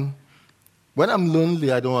when I'm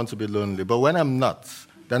lonely, I don't want to be lonely. But when I'm not,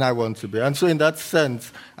 then I want to be. And so in that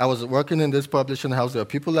sense, I was working in this publishing house. There were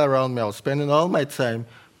people around me. I was spending all my time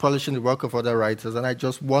polishing the work of other writers, and I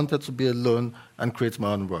just wanted to be alone and create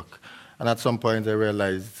my own work. And at some point, I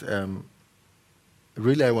realized,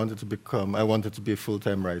 really, I wanted to be a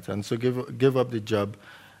full-time writer. And so give up the job.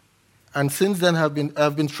 And since then,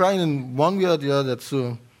 I've been trying in one way or the other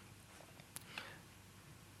to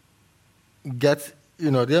get,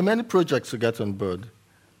 there are many projects to get on board.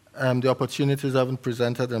 The opportunities haven't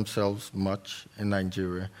presented themselves much in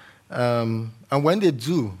Nigeria. And when they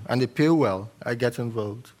do, and they pay well, I get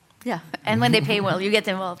involved. Yeah, and when they pay well, you get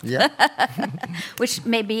involved. Yeah. Which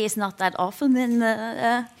maybe is not that often in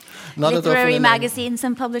literary magazines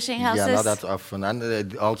and publishing houses. Yeah, not that often, and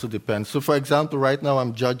it also depends. So, for example, right now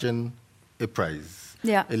I'm judging a prize,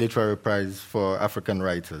 a literary prize for African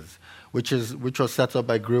writers, which was set up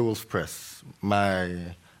by Grewel's Press,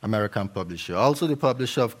 my American publisher, also the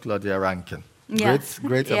publisher of Claudia Rankin.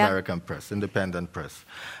 Great American press, independent press.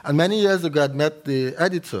 And many years ago, I'd met the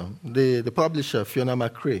editor, the publisher, Fiona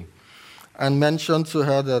McRae, and mentioned to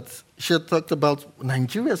her that she had talked about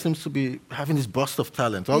Nigeria seems to be having this burst of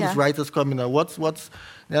talent, all these writers coming out. What's?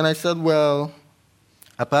 And I said, well,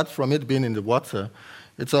 apart from it being in the water,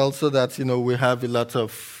 it's also that, we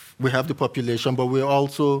have the population, but we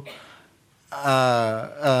also,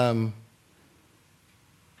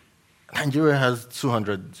 Nigeria has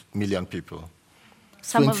 200 million people.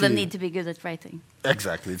 Some of them need to be good at writing.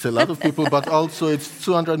 Exactly. It's a lot of people, but also it's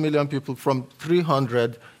 200 million people from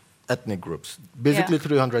 300 ethnic groups, basically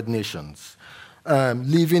 300 nations,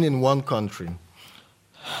 living in one country.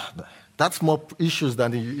 That's more issues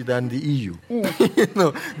than the EU.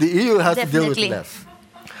 The EU has to deal with less.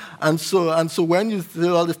 And so when you see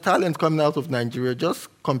all this talent coming out of Nigeria, just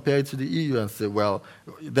compare it to the EU and say, well,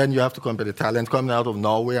 then you have to compare the talent coming out of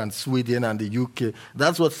Norway and Sweden and the UK.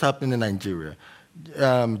 That's what's happening in Nigeria,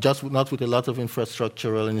 just not with a lot of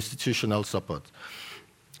infrastructural and institutional support.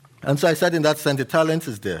 And so I said, in that sense, the talent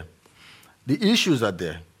is there. The issues are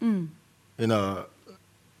there. You know,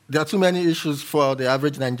 there are too many issues for the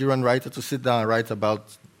average Nigerian writer to sit down and write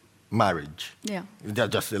about marriage. Yeah. There are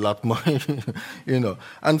just a lot more, you know.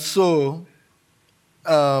 And so,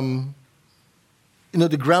 you know,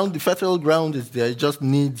 the fertile ground is there. It just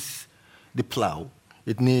needs the plow.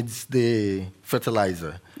 It needs the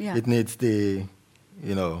fertilizer. Yeah. It needs the,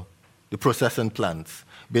 you know, the processing plants,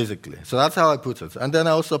 basically. So that's how I put it. And then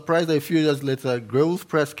I was surprised that a few years later, Growth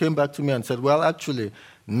Press came back to me and said, well, actually,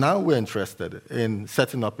 now we're interested in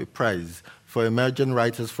setting up a prize for emerging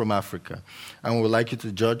writers from Africa, and we'd like you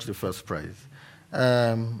to judge the first prize.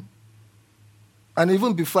 And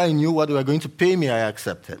even before I knew what they were going to pay me, I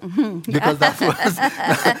accepted, because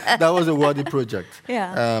that was a worthy project.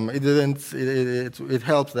 Yeah. It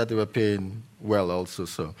helps that they were paying well also.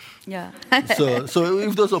 So Yeah. so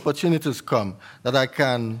if those opportunities come, that I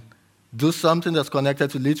can do something that's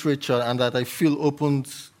connected to literature and that I feel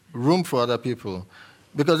opens room for other people,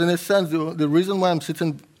 because in a sense, the reason why I'm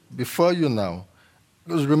sitting before you now,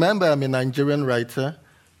 because remember, I'm a Nigerian writer,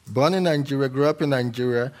 born in Nigeria, grew up in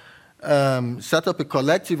Nigeria, set up a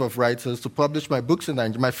collective of writers to publish my books in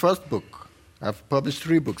Nigeria. My first book, I've published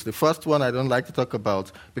 3 books. The first one I don't like to talk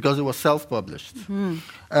about because it was self-published.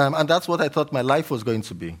 And that's what I thought my life was going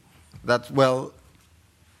to be. That, well,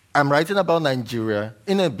 I'm writing about Nigeria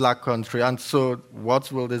in a black country, and so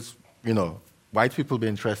what will this, you know, white people be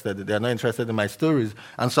interested in? They're not interested in my stories,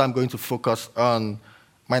 and so I'm going to focus on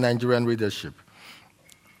my Nigerian readership.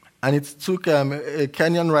 And it took a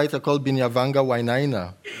Kenyan writer called Binyavanga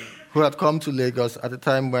Wainaina, who had come to Lagos at the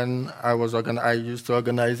time when I used to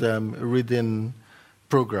organize a reading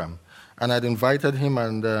program. And I'd invited him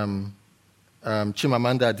and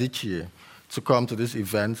Chimamanda Adichie to come to this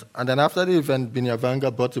event. And then after the event,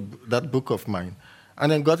 Binyavanga bought that book of mine, and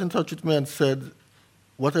then got in touch with me and said,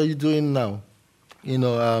 what are you doing now? You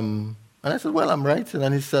know, and I said, well, I'm writing.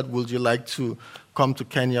 And he said, would you like to come to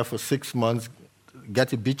Kenya for 6 months,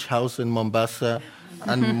 get a beach house in Mombasa,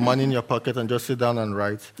 and money in your pocket, and just sit down and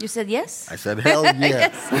write? You said yes? I said, hell yeah.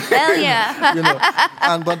 Yes. Hell yeah. You know,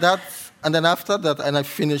 and then after that, and I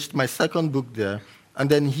finished my second book there, and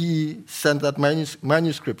then he sent that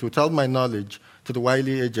manuscript without my knowledge to the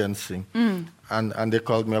Wiley Agency, and they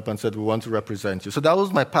called me up and said, we want to represent you. So that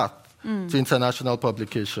was my path to international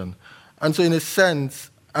publication. And so in a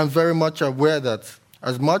sense, I'm very much aware that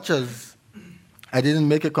as much as I didn't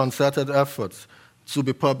make a concerted effort to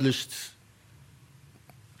be published,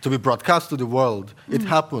 to be broadcast to the world, it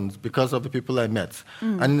happened because of the people I met.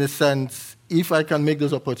 And in a sense, if I can make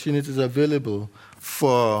those opportunities available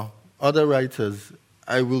for other writers,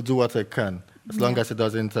 I will do what I can, as long as it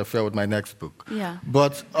doesn't interfere with my next book. Yeah.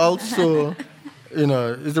 But also, you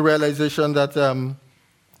know, it's the realization that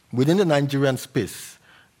within the Nigerian space,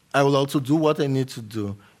 I will also do what I need to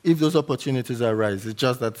do if those opportunities arise. It's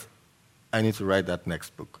just that I need to write that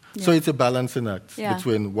next book. Yeah. So it's a balancing act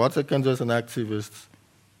between what I can do as an activist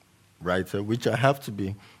writer, which I have to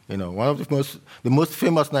be. You know, one of the most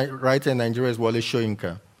famous writer in Nigeria is Wole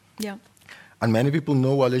Soyinka. Yeah. And many people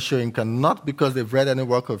know Wole Soyinka not because they've read any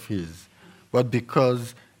work of his, but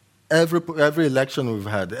because every election we've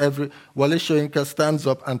had, Wole Soyinka stands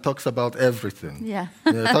up and talks about everything. Yeah.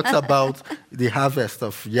 He talks about the harvest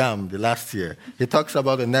of yam the last year. He talks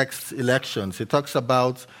about the next elections. He talks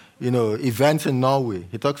about, you know, events in Norway.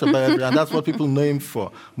 He talks about everything, and that's what people know him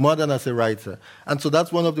for, more than as a writer. And so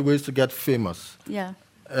that's one of the ways to get famous. Yeah.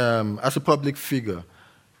 As a public figure.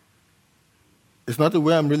 It's not the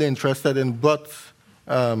way I'm really interested in, but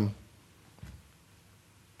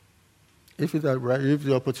if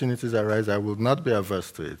the opportunities arise, I will not be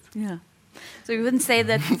averse to it. Yeah. So you wouldn't say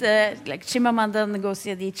that like Chimamanda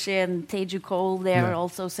Ngozi Adichie and Teju Cole, they are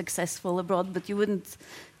also successful abroad, but you wouldn't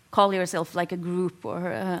call yourself like a group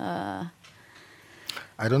or...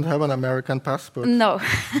 I don't have an American passport. No.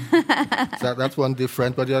 So that's one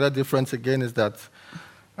difference. But the other difference, again, is that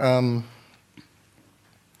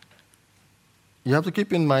you have to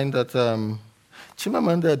keep in mind that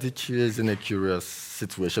Chimamanda Adichie is in a curious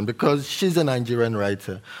situation because she's a Nigerian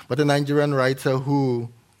writer, but a Nigerian writer who,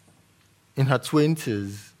 in her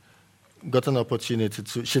 20s, got an opportunity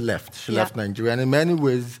to... She left Nigeria, and in many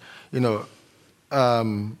ways, you know,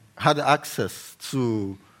 had access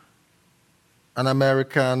to an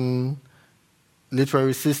American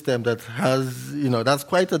literary system that has, that's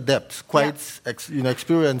quite adept,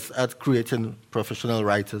 experienced at creating professional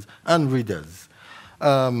writers and readers.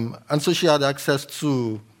 And so she had access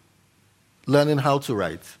to learning how to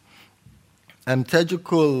write. And Teju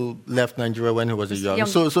Cole left Nigeria when he was young.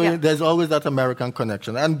 So there's always that American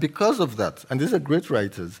connection. And because of that, and these are great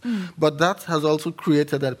writers, but that has also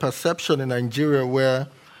created a perception in Nigeria where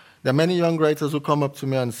there are many young writers who come up to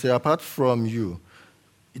me and say, apart from you,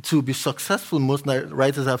 to be successful, most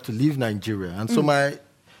writers have to leave Nigeria. And so my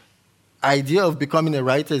idea of becoming a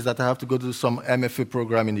writer is that I have to go to some MFA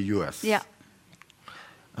program in the US. Yeah.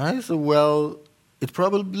 I said, well, it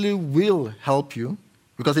probably will help you,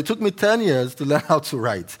 because it took me 10 years to learn how to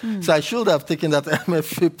write. So I should have taken that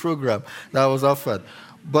MFA program that was offered.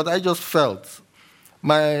 But I just felt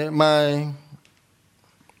my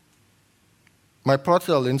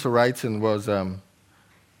portal into writing was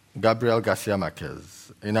Gabriel Garcia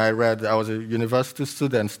Marquez. I was a university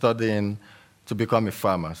student studying to become a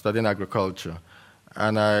farmer, studying agriculture.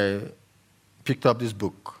 And I picked up this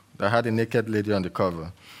book that had a naked lady on the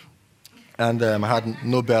cover. And I had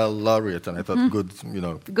Nobel laureate, and I thought, good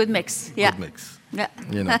mix. Yeah. Good mix. Yeah.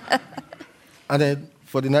 And then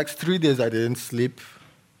for the next 3 days, I didn't sleep,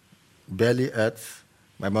 barely ate.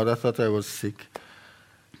 My mother thought I was sick,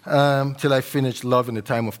 till I finished Love in the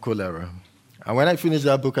Time of Cholera. And when I finished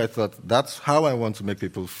that book, I thought, that's how I want to make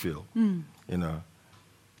people feel, And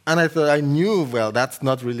I thought, I knew, well, that's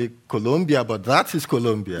not really Colombia, but that is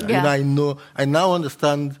Colombia. Yeah. I now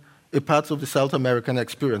understand a part of the South American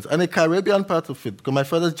experience and a Caribbean part of it, because my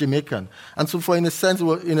father's Jamaican. And so in a sense,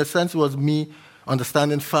 it was me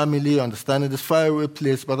understanding family, understanding this faraway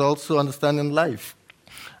place, but also understanding life.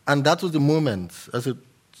 And that was the moment, as a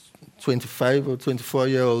 25 or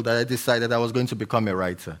 24-year-old, that I decided I was going to become a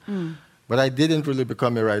writer. But I didn't really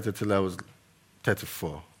become a writer till I was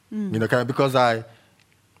 34. Because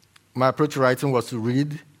my approach to writing was to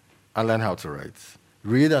read and learn how to write.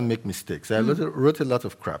 Read and make mistakes. I wrote a lot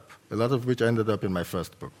of crap, a lot of which ended up in my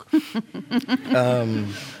first book.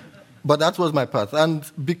 But that was my path. And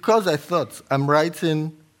because I thought I'm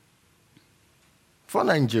writing for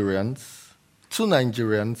Nigerians, to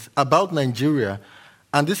Nigerians, about Nigeria,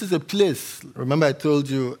 and this is a place, remember I told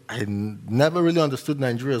you, I never really understood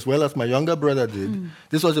Nigeria as well as my younger brother did.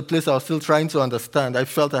 This was a place I was still trying to understand. I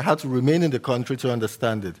felt I had to remain in the country to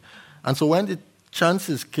understand it. And so when the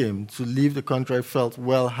chances came to leave the country, I felt,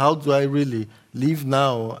 well, how do I really leave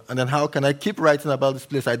now? And then how can I keep writing about this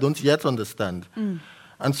place I don't yet understand?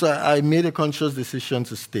 And so I made a conscious decision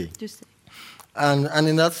to stay. And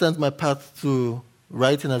in that sense, my path to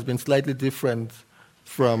writing has been slightly different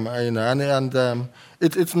from,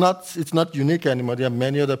 it's not unique anymore. There are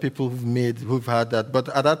many other people who've had that. But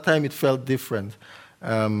at that time, it felt different.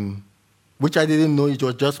 Which I didn't know, it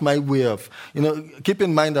was just my way of, keep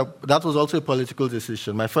in mind that was also a political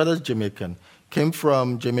decision. My father's Jamaican, came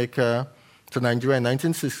from Jamaica to Nigeria in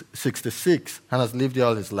 1966 and has lived there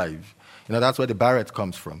all his life. That's where the Barrett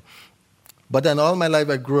comes from. But then all my life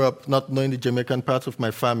I grew up not knowing the Jamaican part of my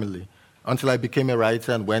family until I became a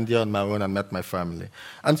writer and went there on my own and met my family.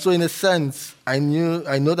 And so in a sense, I know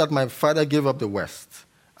that my father gave up the West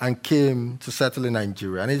and came to settle in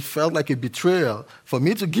Nigeria. And it felt like a betrayal for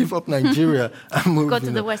me to give up Nigeria and move. Go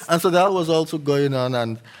to the West. And so that was also going on.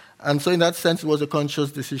 And so in that sense, it was a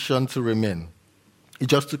conscious decision to remain. It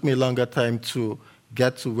just took me a longer time to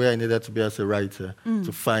get to where I needed to be as a writer,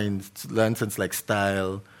 to learn things like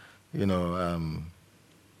style, get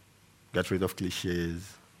rid of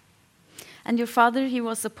cliches. And your father, he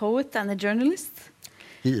was a poet and a journalist?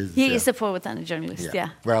 He is. He is a poet and a journalist, yeah.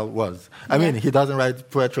 Well, was. I mean, he doesn't write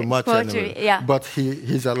poetry much anyway. Yeah. But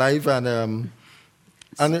he's alive and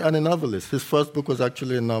a novelist. His first book was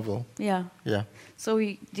actually a novel. Yeah. Yeah. So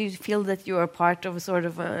do you feel that you are part of a sort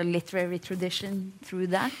of a literary tradition through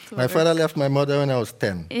that? My father left my mother when I was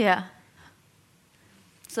 10. Yeah.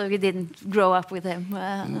 So you didn't grow up with him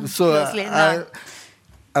so closely? No.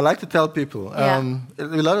 I like to tell people, Yeah. a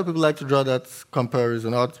lot of people like to draw that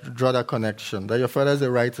comparison or draw that connection, that your father is a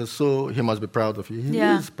writer, so he must be proud of you. He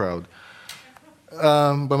is proud.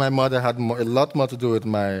 But my mother had a lot more to do with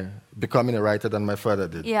my becoming a writer than my father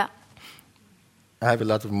did. Yeah. I have a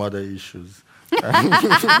lot of mother issues.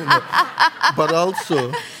 But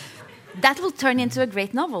also... That will turn into a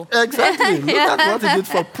great novel. Exactly. Look at what he did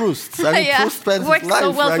for Proust. I mean, Proust spent his life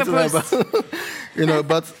so well writing for about...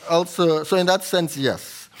 but also... So in that sense,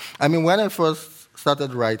 yes. I mean, when I first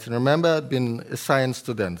started writing, remember I'd been a science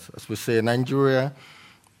student. As we say in Nigeria,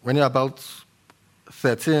 when you're about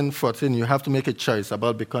 13, 14, you have to make a choice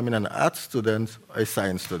about becoming an art student or a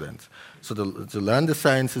science student. So to learn the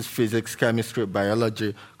sciences, physics, chemistry,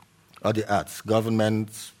 biology, or the arts,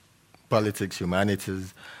 government, politics,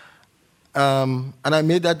 humanities. And I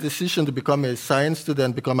made that decision to become a science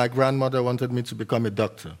student because my grandmother wanted me to become a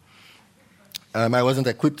doctor. I wasn't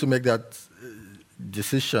equipped to make that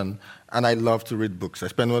decision, and I love to read books. I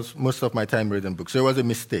spend most of my time reading books, so it was a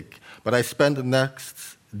mistake. But I spent the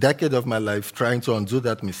next decade of my life trying to undo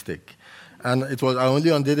that mistake. And I only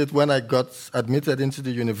undid it when I got admitted into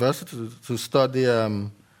the university to study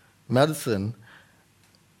medicine.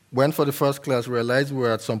 Went for the first class, realized we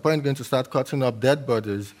were at some point going to start cutting up dead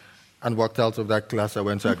bodies, and walked out of that class. I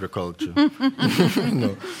went to agriculture.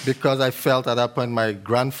 Because I felt at that point my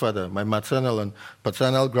grandfather, my maternal and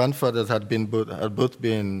paternal grandfathers had both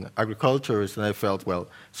been agriculturists, and I felt, well,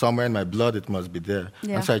 somewhere in my blood it must be there.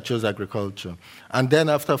 Yeah. And so I chose agriculture. And then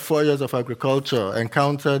after 4 years of agriculture, I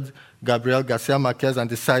encountered Gabriel Garcia Marquez and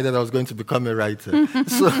decided I was going to become a writer.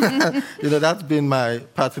 So, that's been my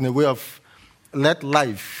path in a way of let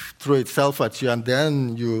life throw itself at you, and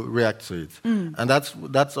then you react to it. And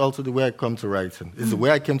that's also the way I come to writing. It's the way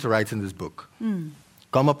I came to writing this book.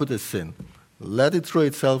 Come up with a scene, let it throw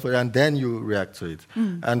itself, and then you react to it.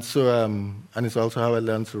 And so, and it's also how I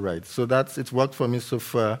learned to write. So it's worked for me so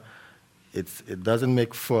far. It doesn't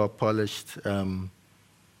make for polished,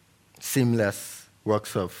 seamless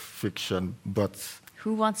works of fiction, but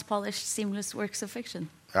who wants polished, seamless works of fiction?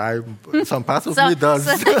 Some part of me does.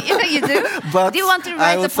 Yeah, you do? But do you want to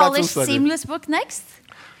write a polished, seamless book next?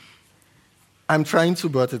 I'm trying to,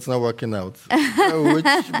 but it's not working out,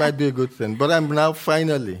 which might be a good thing. But I'm now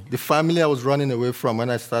finally, the family I was running away from when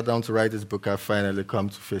I sat down to write this book, I've finally come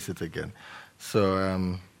to face it again. So,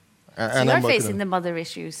 and you're facing the mother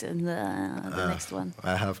issues in the next one.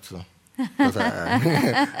 I have to. Because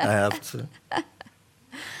I have to.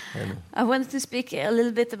 I wanted to speak a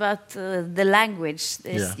little bit about the language.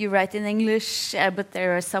 You write in English, but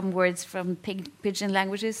there are some words from pidgin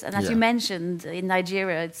languages. And as you mentioned, in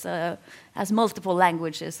Nigeria, it has multiple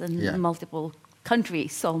languages and multiple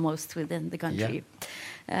countries almost within the country.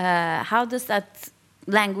 Yeah. How does that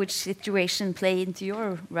language situation play into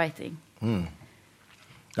your writing?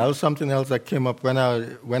 That was something else that came up when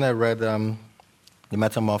I read The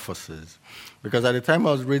Metamorphoses. Because at the time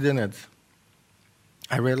I was reading it,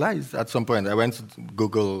 I realized at some point, I went to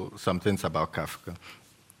Google some things about Kafka,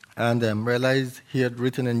 and realized he had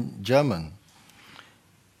written in German.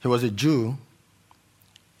 He was a Jew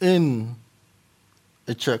in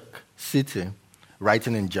a Czech city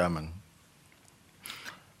writing in German.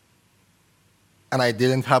 And I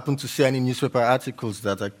didn't happen to see any newspaper articles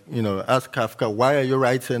that, asked Kafka, why are you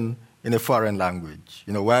writing in a foreign language?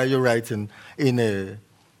 Why are you writing in a,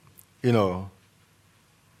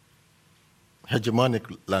 hegemonic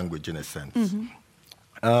language, in a sense?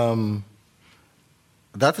 That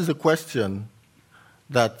is a question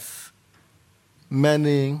that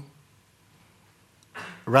many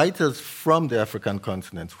writers from the African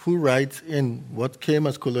continent who write in what came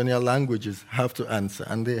as colonial languages have to answer.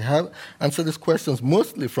 And they have answered these questions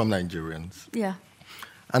mostly from Nigerians. Yeah.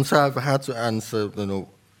 And so I've had to answer,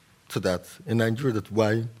 to that in Nigeria, that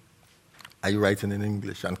why are you writing in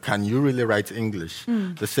English? And can you really write English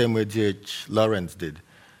the same way D.H. Lawrence did?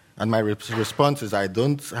 And my response is, I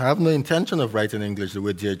have no intention of writing English the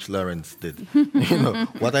way D.H. Lawrence did.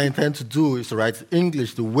 What I intend to do is to write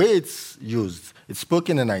English the way it's used. It's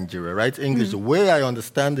spoken in Nigeria, write English the way I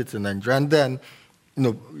understand it in Nigeria, and then,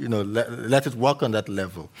 let it work on that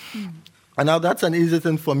level. And now that's an easy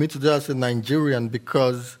thing for me to do as a Nigerian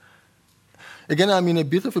because, again, I'm in a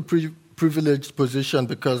bit of a privileged position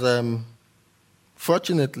because I'm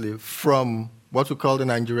fortunately from what we call the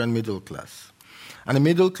Nigerian middle class. And the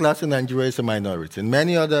middle class in Nigeria is a minority. In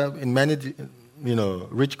many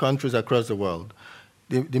rich countries across the world,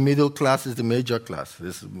 the middle class is the major class.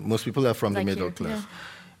 Most people are from the middle class.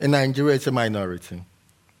 Yeah. In Nigeria, it's a minority.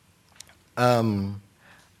 And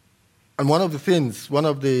one of the things, one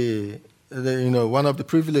of the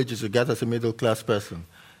privileges you get as a middle class person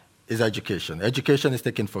is education. Education is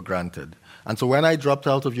taken for granted. And so when I dropped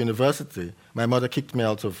out of university, my mother kicked me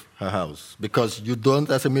out of her house because you don't,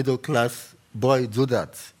 as a middle class boy, do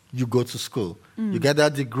that. You go to school. You get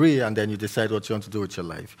that degree, and then you decide what you want to do with your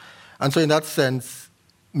life. And so in that sense,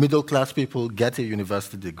 middle class people get a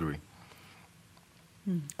university degree.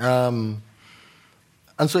 And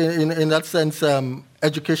so in that sense,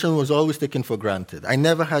 education was always taken for granted. I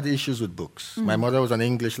never had issues with books. My mother was an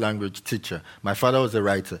English language teacher. My father was a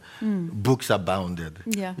writer. Books abounded.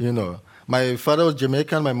 Yeah. My father was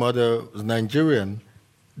Jamaican, my mother was Nigerian.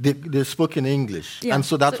 They spoke in English. Yeah. And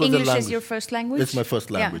so that was English the language. Is your first language? It's my first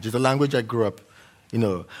language. Yeah. It's a language I grew up,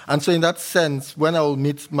 And so in that sense, when I will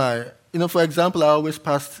meet for example, I always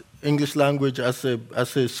passed English language as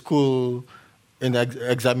a school in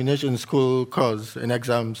examination school course in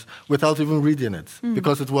exams without even reading it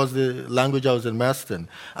because it was the language I was immersed in.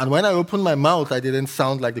 And when I opened my mouth, I didn't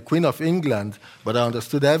sound like the Queen of England, but I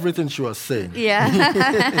understood everything she was saying. Yeah.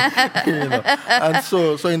 You know? And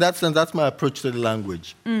so in that sense, that's my approach to the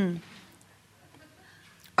language.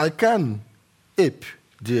 I can ape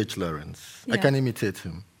D.H. Lawrence. I can imitate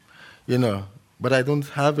him, you know. But I don't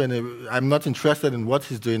have I'm not interested in what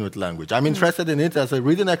he's doing with language. I'm interested in it as a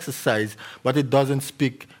reading exercise, but it doesn't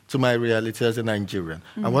speak to my reality as a Nigerian.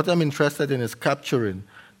 And what I'm interested in is capturing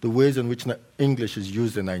the ways in which English is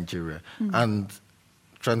used in Nigeria and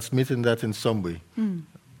transmitting that in some way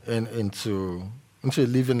into a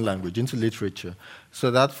living language, into literature. So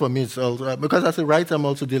that for me is also, because as a writer I'm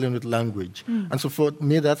also dealing with language. And so for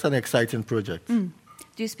me that's an exciting project. Do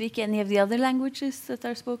you speak any of the other languages that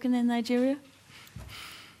are spoken in Nigeria?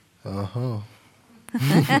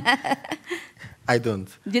 I don't.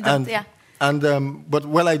 You don't, yeah.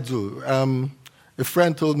 But I do. A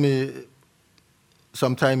friend told me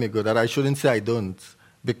some time ago that I shouldn't say I don't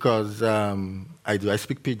because I do. I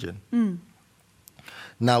speak Pidgin.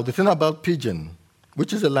 Now, the thing about Pidgin,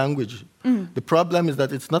 which is a language, the problem is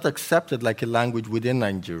that it's not accepted like a language within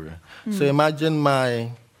Nigeria. So imagine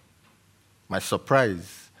my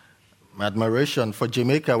surprise, my admiration for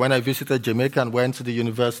Jamaica when I visited Jamaica and went to the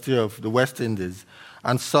University of the West Indies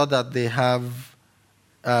and saw that they have,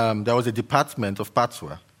 there was a department of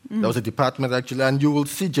Patois. There was a department actually, and you will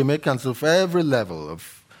see Jamaicans of every level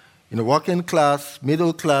of, working class,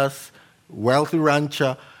 middle class, wealthy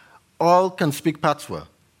rancher, all can speak Patois.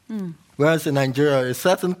 Whereas in Nigeria, a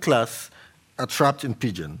certain class are trapped in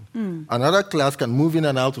Pidgin. Another class can move in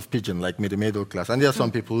and out of Pidgin, like the middle class. And there are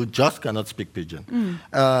some people who just cannot speak Pidgin.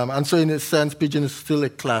 And so in a sense, Pidgin is still a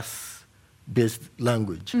class-based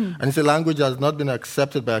language. And it's a language that has not been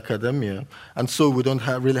accepted by academia, and so we don't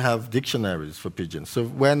really have dictionaries for Pidgin. So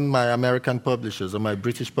when my American publishers or my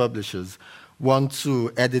British publishers want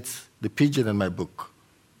to edit the Pidgin in my book,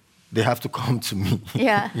 they have to come to me.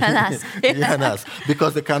 And ask. And ask,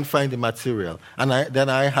 because they can't find the material. And then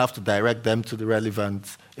I have to direct them to the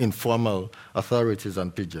relevant informal authorities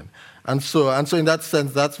on Pidgin. And so in that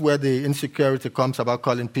sense, that's where the insecurity comes about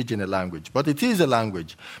calling Pidgin a language. But it is a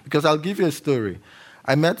language, because I'll give you a story.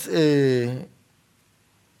 I met a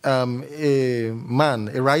man,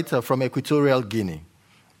 a writer from Equatorial Guinea.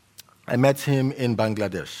 I met him in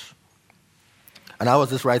Bangladesh. And I was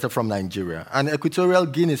this writer from Nigeria. And Equatorial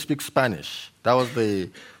Guinea speaks Spanish. That was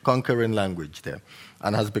the conquering language there,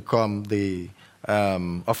 and has become the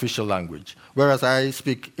official language. Whereas I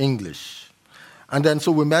speak English. And then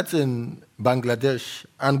so we met in Bangladesh,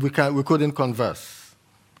 and we couldn't converse,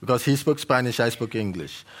 because he spoke Spanish, I spoke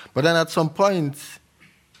English. But then at some point,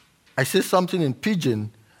 I say something in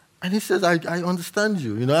Pidgin, and he says, I understand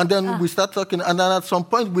you. And then we start talking, and then at some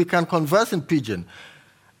point we can converse in Pidgin.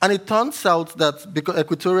 And it turns out that because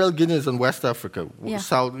Equatorial Guinea is in West Africa,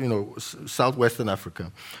 southwestern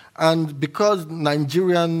Africa, and because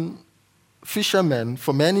Nigerian fishermen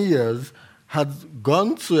for many years had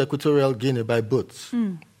gone to Equatorial Guinea by boats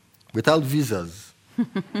without visas,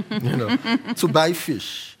 to buy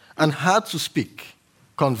fish, and had to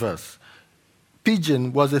converse.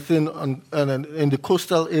 Pidgin was a thing in the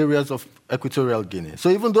coastal areas of Equatorial Guinea. So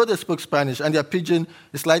even though they spoke Spanish, and their Pidgin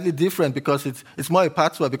is slightly different because it's more a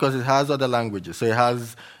patois because it has other languages. So it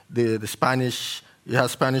has the Spanish, it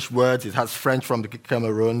has Spanish words, it has French from the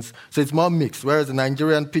Cameroons. So it's more mixed, whereas the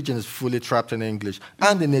Nigerian Pidgin is fully trapped in English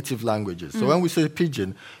and the native languages. So when we say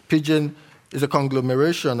Pidgin, Pidgin is a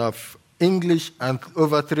conglomeration of English and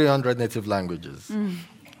over 300 native languages.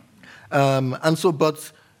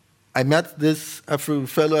 But I met this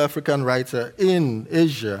fellow African writer in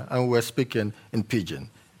Asia, and we were speaking in Pidgin.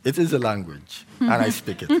 It is a language, and I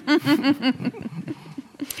speak it.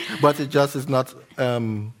 But it just is not...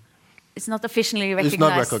 it's not officially recognized. It's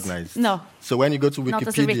not recognized. No. So when you go to Wikipedia... Not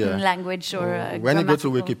as a written language or when you go to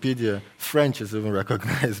Wikipedia, French is even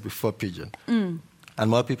recognized before Pidgin. And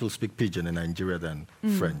more people speak Pidgin in Nigeria than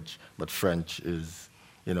French. But French is,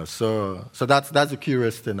 So that's a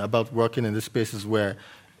curious thing about working in the spaces where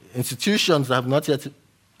institutions have not yet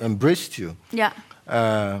embraced you.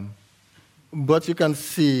 But you can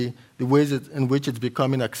see the ways in which it's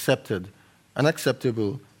becoming accepted and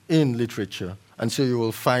acceptable in literature. And so you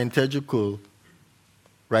will find Teju Cole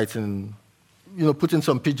writing, putting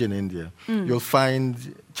some Pidgin in there. You'll find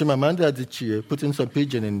Chimamanda Adichie putting some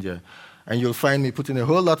Pidgin in there. And you'll find me putting a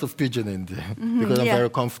whole lot of Pidgin in there because I'm very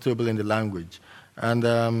comfortable in the language. And,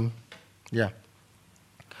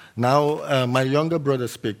 Now, my younger brother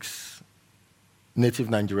speaks native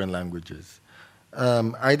Nigerian languages.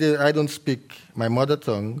 I don't speak my mother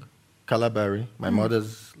tongue, Kalabari, my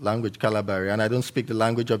mother's language, Kalabari, and I don't speak the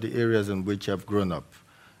language of the areas in which I've grown up,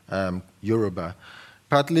 Yoruba.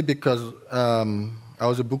 Partly because I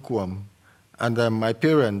was a bookworm, and my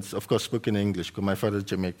parents, of course, spoke in English, because my father's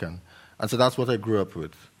Jamaican. And so that's what I grew up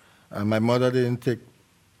with. My mother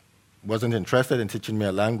wasn't interested in teaching me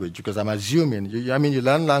a language, because I'm assuming, you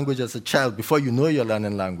learn language as a child before you know you're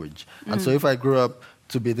learning language. And so if I grew up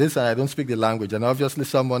to be this and I don't speak the language, and obviously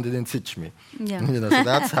someone didn't teach me. Yeah. So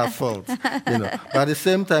that's her fault. But at the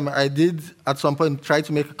same time, I did at some point try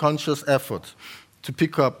to make a conscious effort to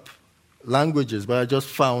pick up languages, but I just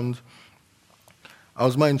found I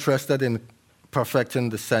was more interested in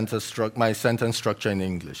perfecting my sentence structure in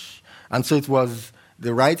English. And so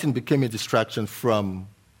the writing became a distraction from,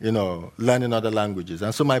 learning other languages.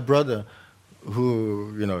 And so my brother,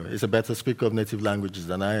 who, is a better speaker of native languages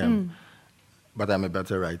than I am, but I'm a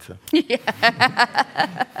better writer.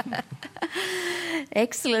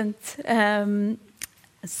 Excellent.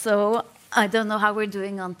 So I don't know how we're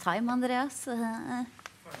doing on time, Andreas.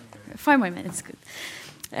 5 more minutes, good.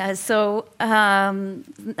 So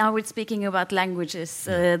now we're speaking about languages.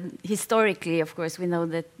 Historically, of course, we know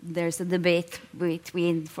that there's a debate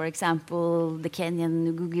between, for example, the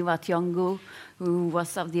Kenyan Ngugi wa Thiong'o, who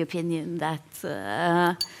was of the opinion that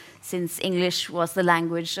since English was the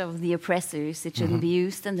language of the oppressors, it shouldn't be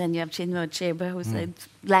used. And then you have Chinua Achebe, who said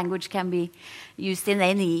language can be used in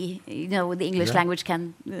any, the English language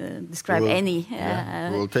can describe any.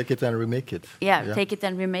 We'll take it and remake it. Take it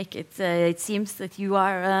and remake it. It seems that you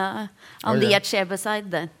are on the Achebe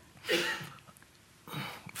side then.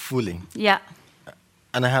 Fully. Yeah.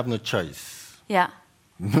 And I have no choice. Yeah.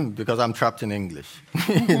 Because I'm trapped in English.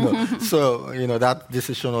 So, that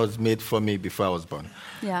decision was made for me before I was born.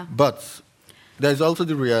 Yeah. But there's also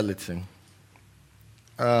the reality.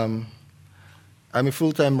 I'm a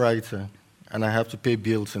full-time writer, and I have to pay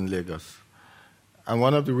bills in Lagos. And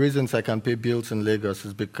one of the reasons I can pay bills in Lagos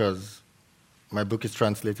is because my book is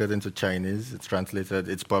translated into Chinese. It's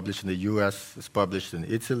published in the US, it's published in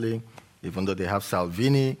Italy, even though they have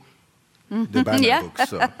Salvini. They buy my books.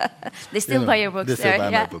 So, they still buy your books. They still buy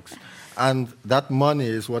my books. And that money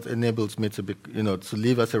is what enables me to to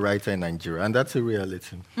live as a writer in Nigeria. And that's a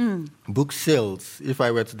reality. Book sales, if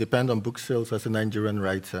I were to depend on book sales as a Nigerian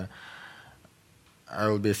writer, I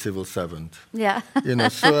would be a civil servant. Yeah. And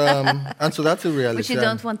so that's a reality. Which you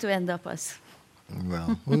don't want to end up as.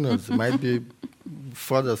 Well, who knows? It might be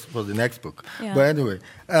further for the next book. Yeah. But anyway,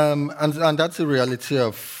 and that's a reality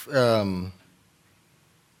of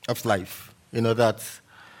life, that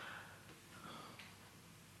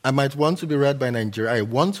I might want to be read by Nigeria. I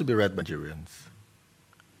want to be read by Nigerians.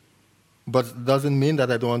 But it doesn't mean that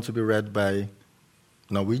I don't want to be read by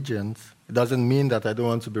Norwegians. It doesn't mean that I don't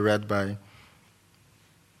want to be read by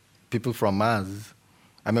people from Mars.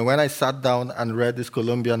 When I sat down and read this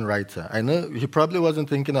Colombian writer, I know he probably wasn't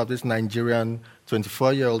thinking of this Nigerian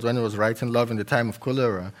 24-year-old when he was writing Love in the Time of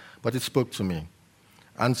Cholera, but it spoke to me.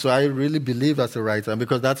 And so I really believe as a writer,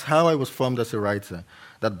 because that's how I was formed as a writer,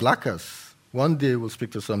 that Blackers one day will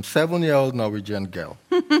speak to some 7-year-old Norwegian girl.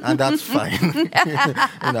 And that's fine.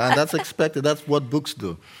 And that's expected. That's what books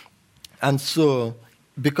do. And so,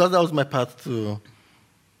 because that was my path to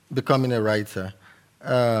becoming a writer,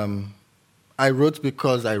 I wrote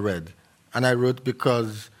because I read. And I wrote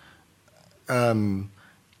because I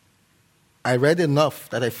read enough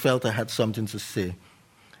that I felt I had something to say.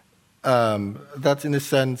 That in a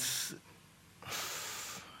sense, I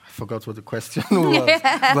forgot what the question was.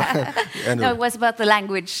 But anyway. No, it was about the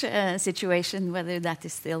language situation, whether that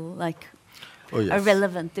is still a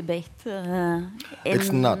relevant debate.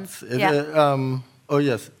 It's not.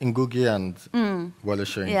 Ngugi and Wole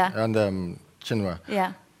Soyinka and Chinua.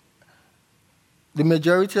 Yeah. The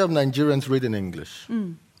majority of Nigerians read in English.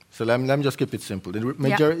 So let me just keep it simple.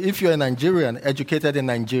 If you're a Nigerian educated in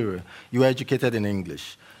Nigeria, you are educated in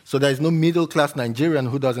English. So there is no middle-class Nigerian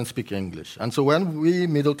who doesn't speak English. And so when we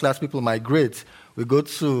middle-class people migrate, we go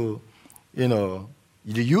to,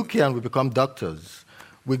 the UK and we become doctors.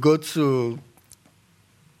 We go to,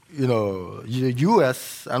 the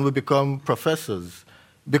US and we become professors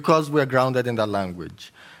because we're grounded in that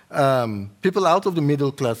language. People out of the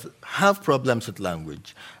middle class have problems with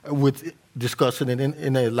language, with discussing it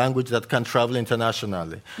in a language that can travel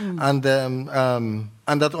internationally. And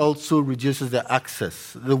that also reduces their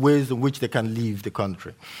access, the ways in which they can leave the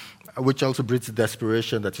country, which also breeds the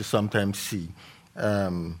desperation that you sometimes see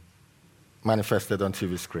manifested on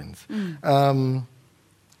TV screens. And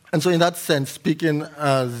so in that sense, speaking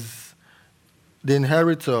as the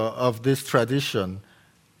inheritor of this tradition,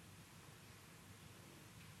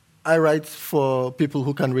 I write for people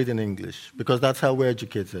who can read in English, because that's how we're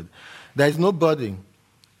educated. There is nobody.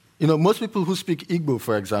 Most people who speak Igbo,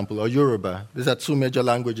 for example, or Yoruba, these are two major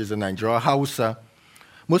languages in Nigeria, or Hausa,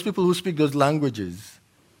 most people who speak those languages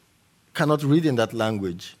cannot read in that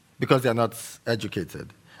language because they're not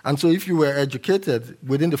educated. And so if you were educated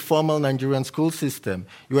within the formal Nigerian school system,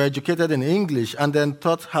 you were educated in English and then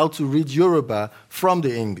taught how to read Yoruba from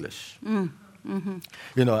the English. Mm-hmm.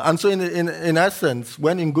 And so in essence,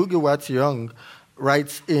 when Ngugi wa Thiong'o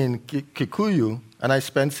writes in Kikuyu, and I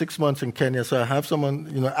spent 6 months in Kenya, so I have some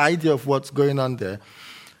idea of what's going on there.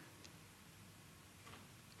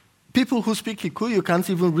 People who speak Kikuyu can't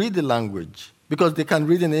even read the language because they can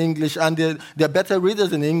read in English, and they're better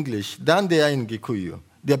readers in English than they are in Gikuyu.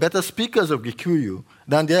 They're better speakers of Gikuyu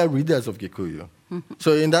than they are readers of Gikuyu. Mm-hmm.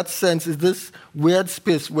 So in that sense, it's this weird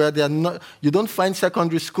space where you don't find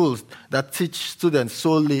secondary schools that teach students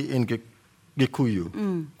solely in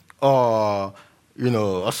Gikuyu or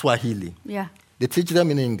Swahili. Yeah. They teach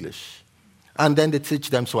them in English, and then they teach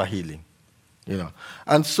them Swahili.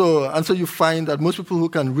 And so you find that most people who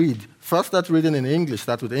can read first start reading in English,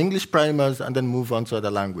 start with English primers, and then move on to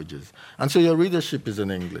other languages. And so your readership is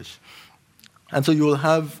in English. And so you will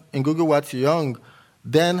have Ngugi wa Thiong'o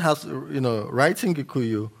then has, writing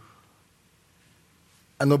Gikuyu,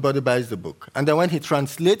 and nobody buys the book. And then when he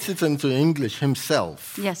translates it into English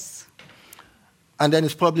himself, yes, and then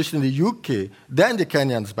it's published in the UK, then the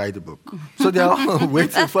Kenyans buy the book. So they're all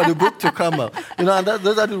waiting for the book to come out. And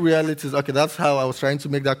those are the realities. Okay, that's how I was trying to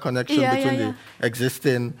make that connection between the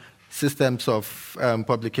existing systems of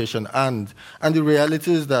publication and the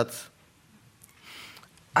reality is that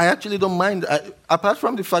I actually don't mind, apart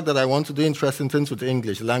from the fact that I want to do interesting things with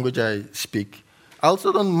English, the language I speak, I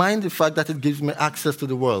also don't mind the fact that it gives me access to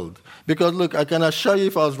the world. Because, look, I can assure you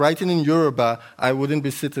if I was writing in Yoruba, I wouldn't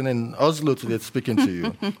be sitting in Oslo today speaking to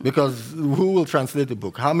you. Because who will translate the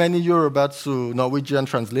book? How many Yoruba to Norwegian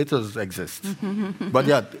translators exist? But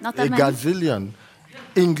yeah, a gazillion.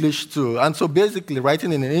 English too. And so basically,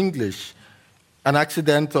 writing in English, an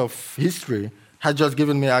accident of history, has just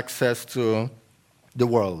given me access to the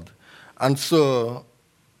world. And so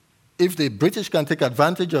if the British can take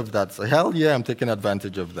advantage of that, so hell yeah, I'm taking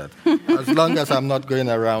advantage of that. As long as I'm not going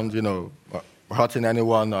around, hurting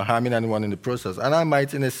anyone or harming anyone in the process. And I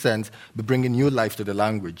might, in a sense, be bringing new life to the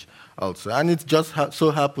language also. And it just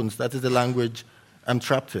so happens that is the language I'm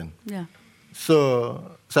trapped in. Yeah. So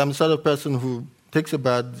I'm the sort of person who takes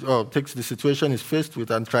the situation he's faced with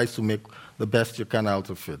and tries to make the best you can out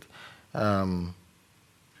of it.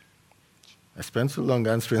 I spent so long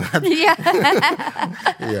answering that.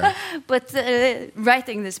 Yeah. But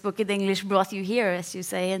writing this book in English brought you here, as you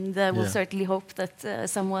say, and we'll certainly hope that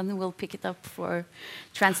someone will pick it up for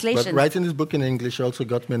translation. But writing this book in English also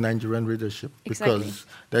got me Nigerian readership. Because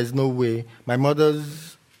there's no way. My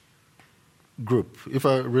mother's group, if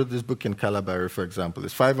I read this book in Calabari, for example,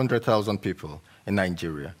 it's 500,000 people in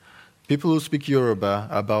Nigeria. People who speak Yoruba,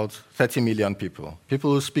 about 30 million people.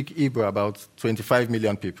 People who speak Igbo, about 25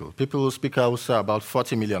 million people. People who speak Hausa, about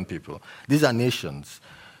 40 million people. These are nations.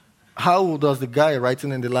 How does the guy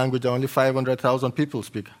writing in the language that only 500,000 people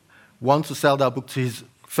speak want to sell that book to his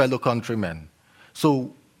fellow countrymen?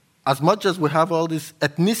 So as much as we have all these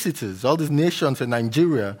ethnicities, all these nations in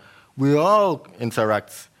Nigeria, we all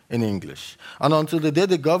interact in English. And until the day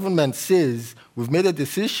the government says we've made a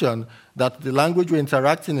decision that the language we're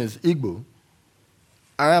interacting is Igbo,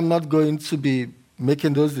 I am not going to be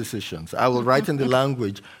making those decisions. I will write in the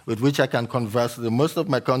language with which I can converse with most of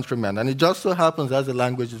my countrymen. And it just so happens that's the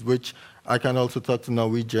language with which I can also talk to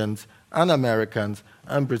Norwegians and Americans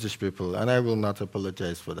and British people. And I will not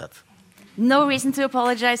apologize for that. No reason to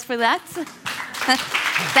apologize for that.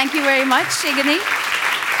 Thank you very much, Igini.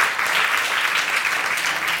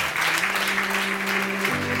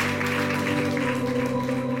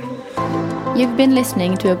 You've been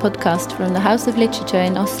listening to a podcast from the House of Literature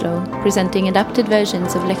in Oslo, presenting adapted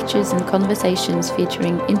versions of lectures and conversations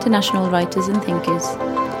featuring international writers and thinkers.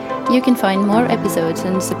 You can find more episodes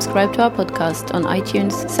and subscribe to our podcast on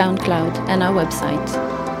iTunes, SoundCloud, and our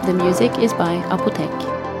website. The music is by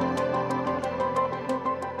Apotek.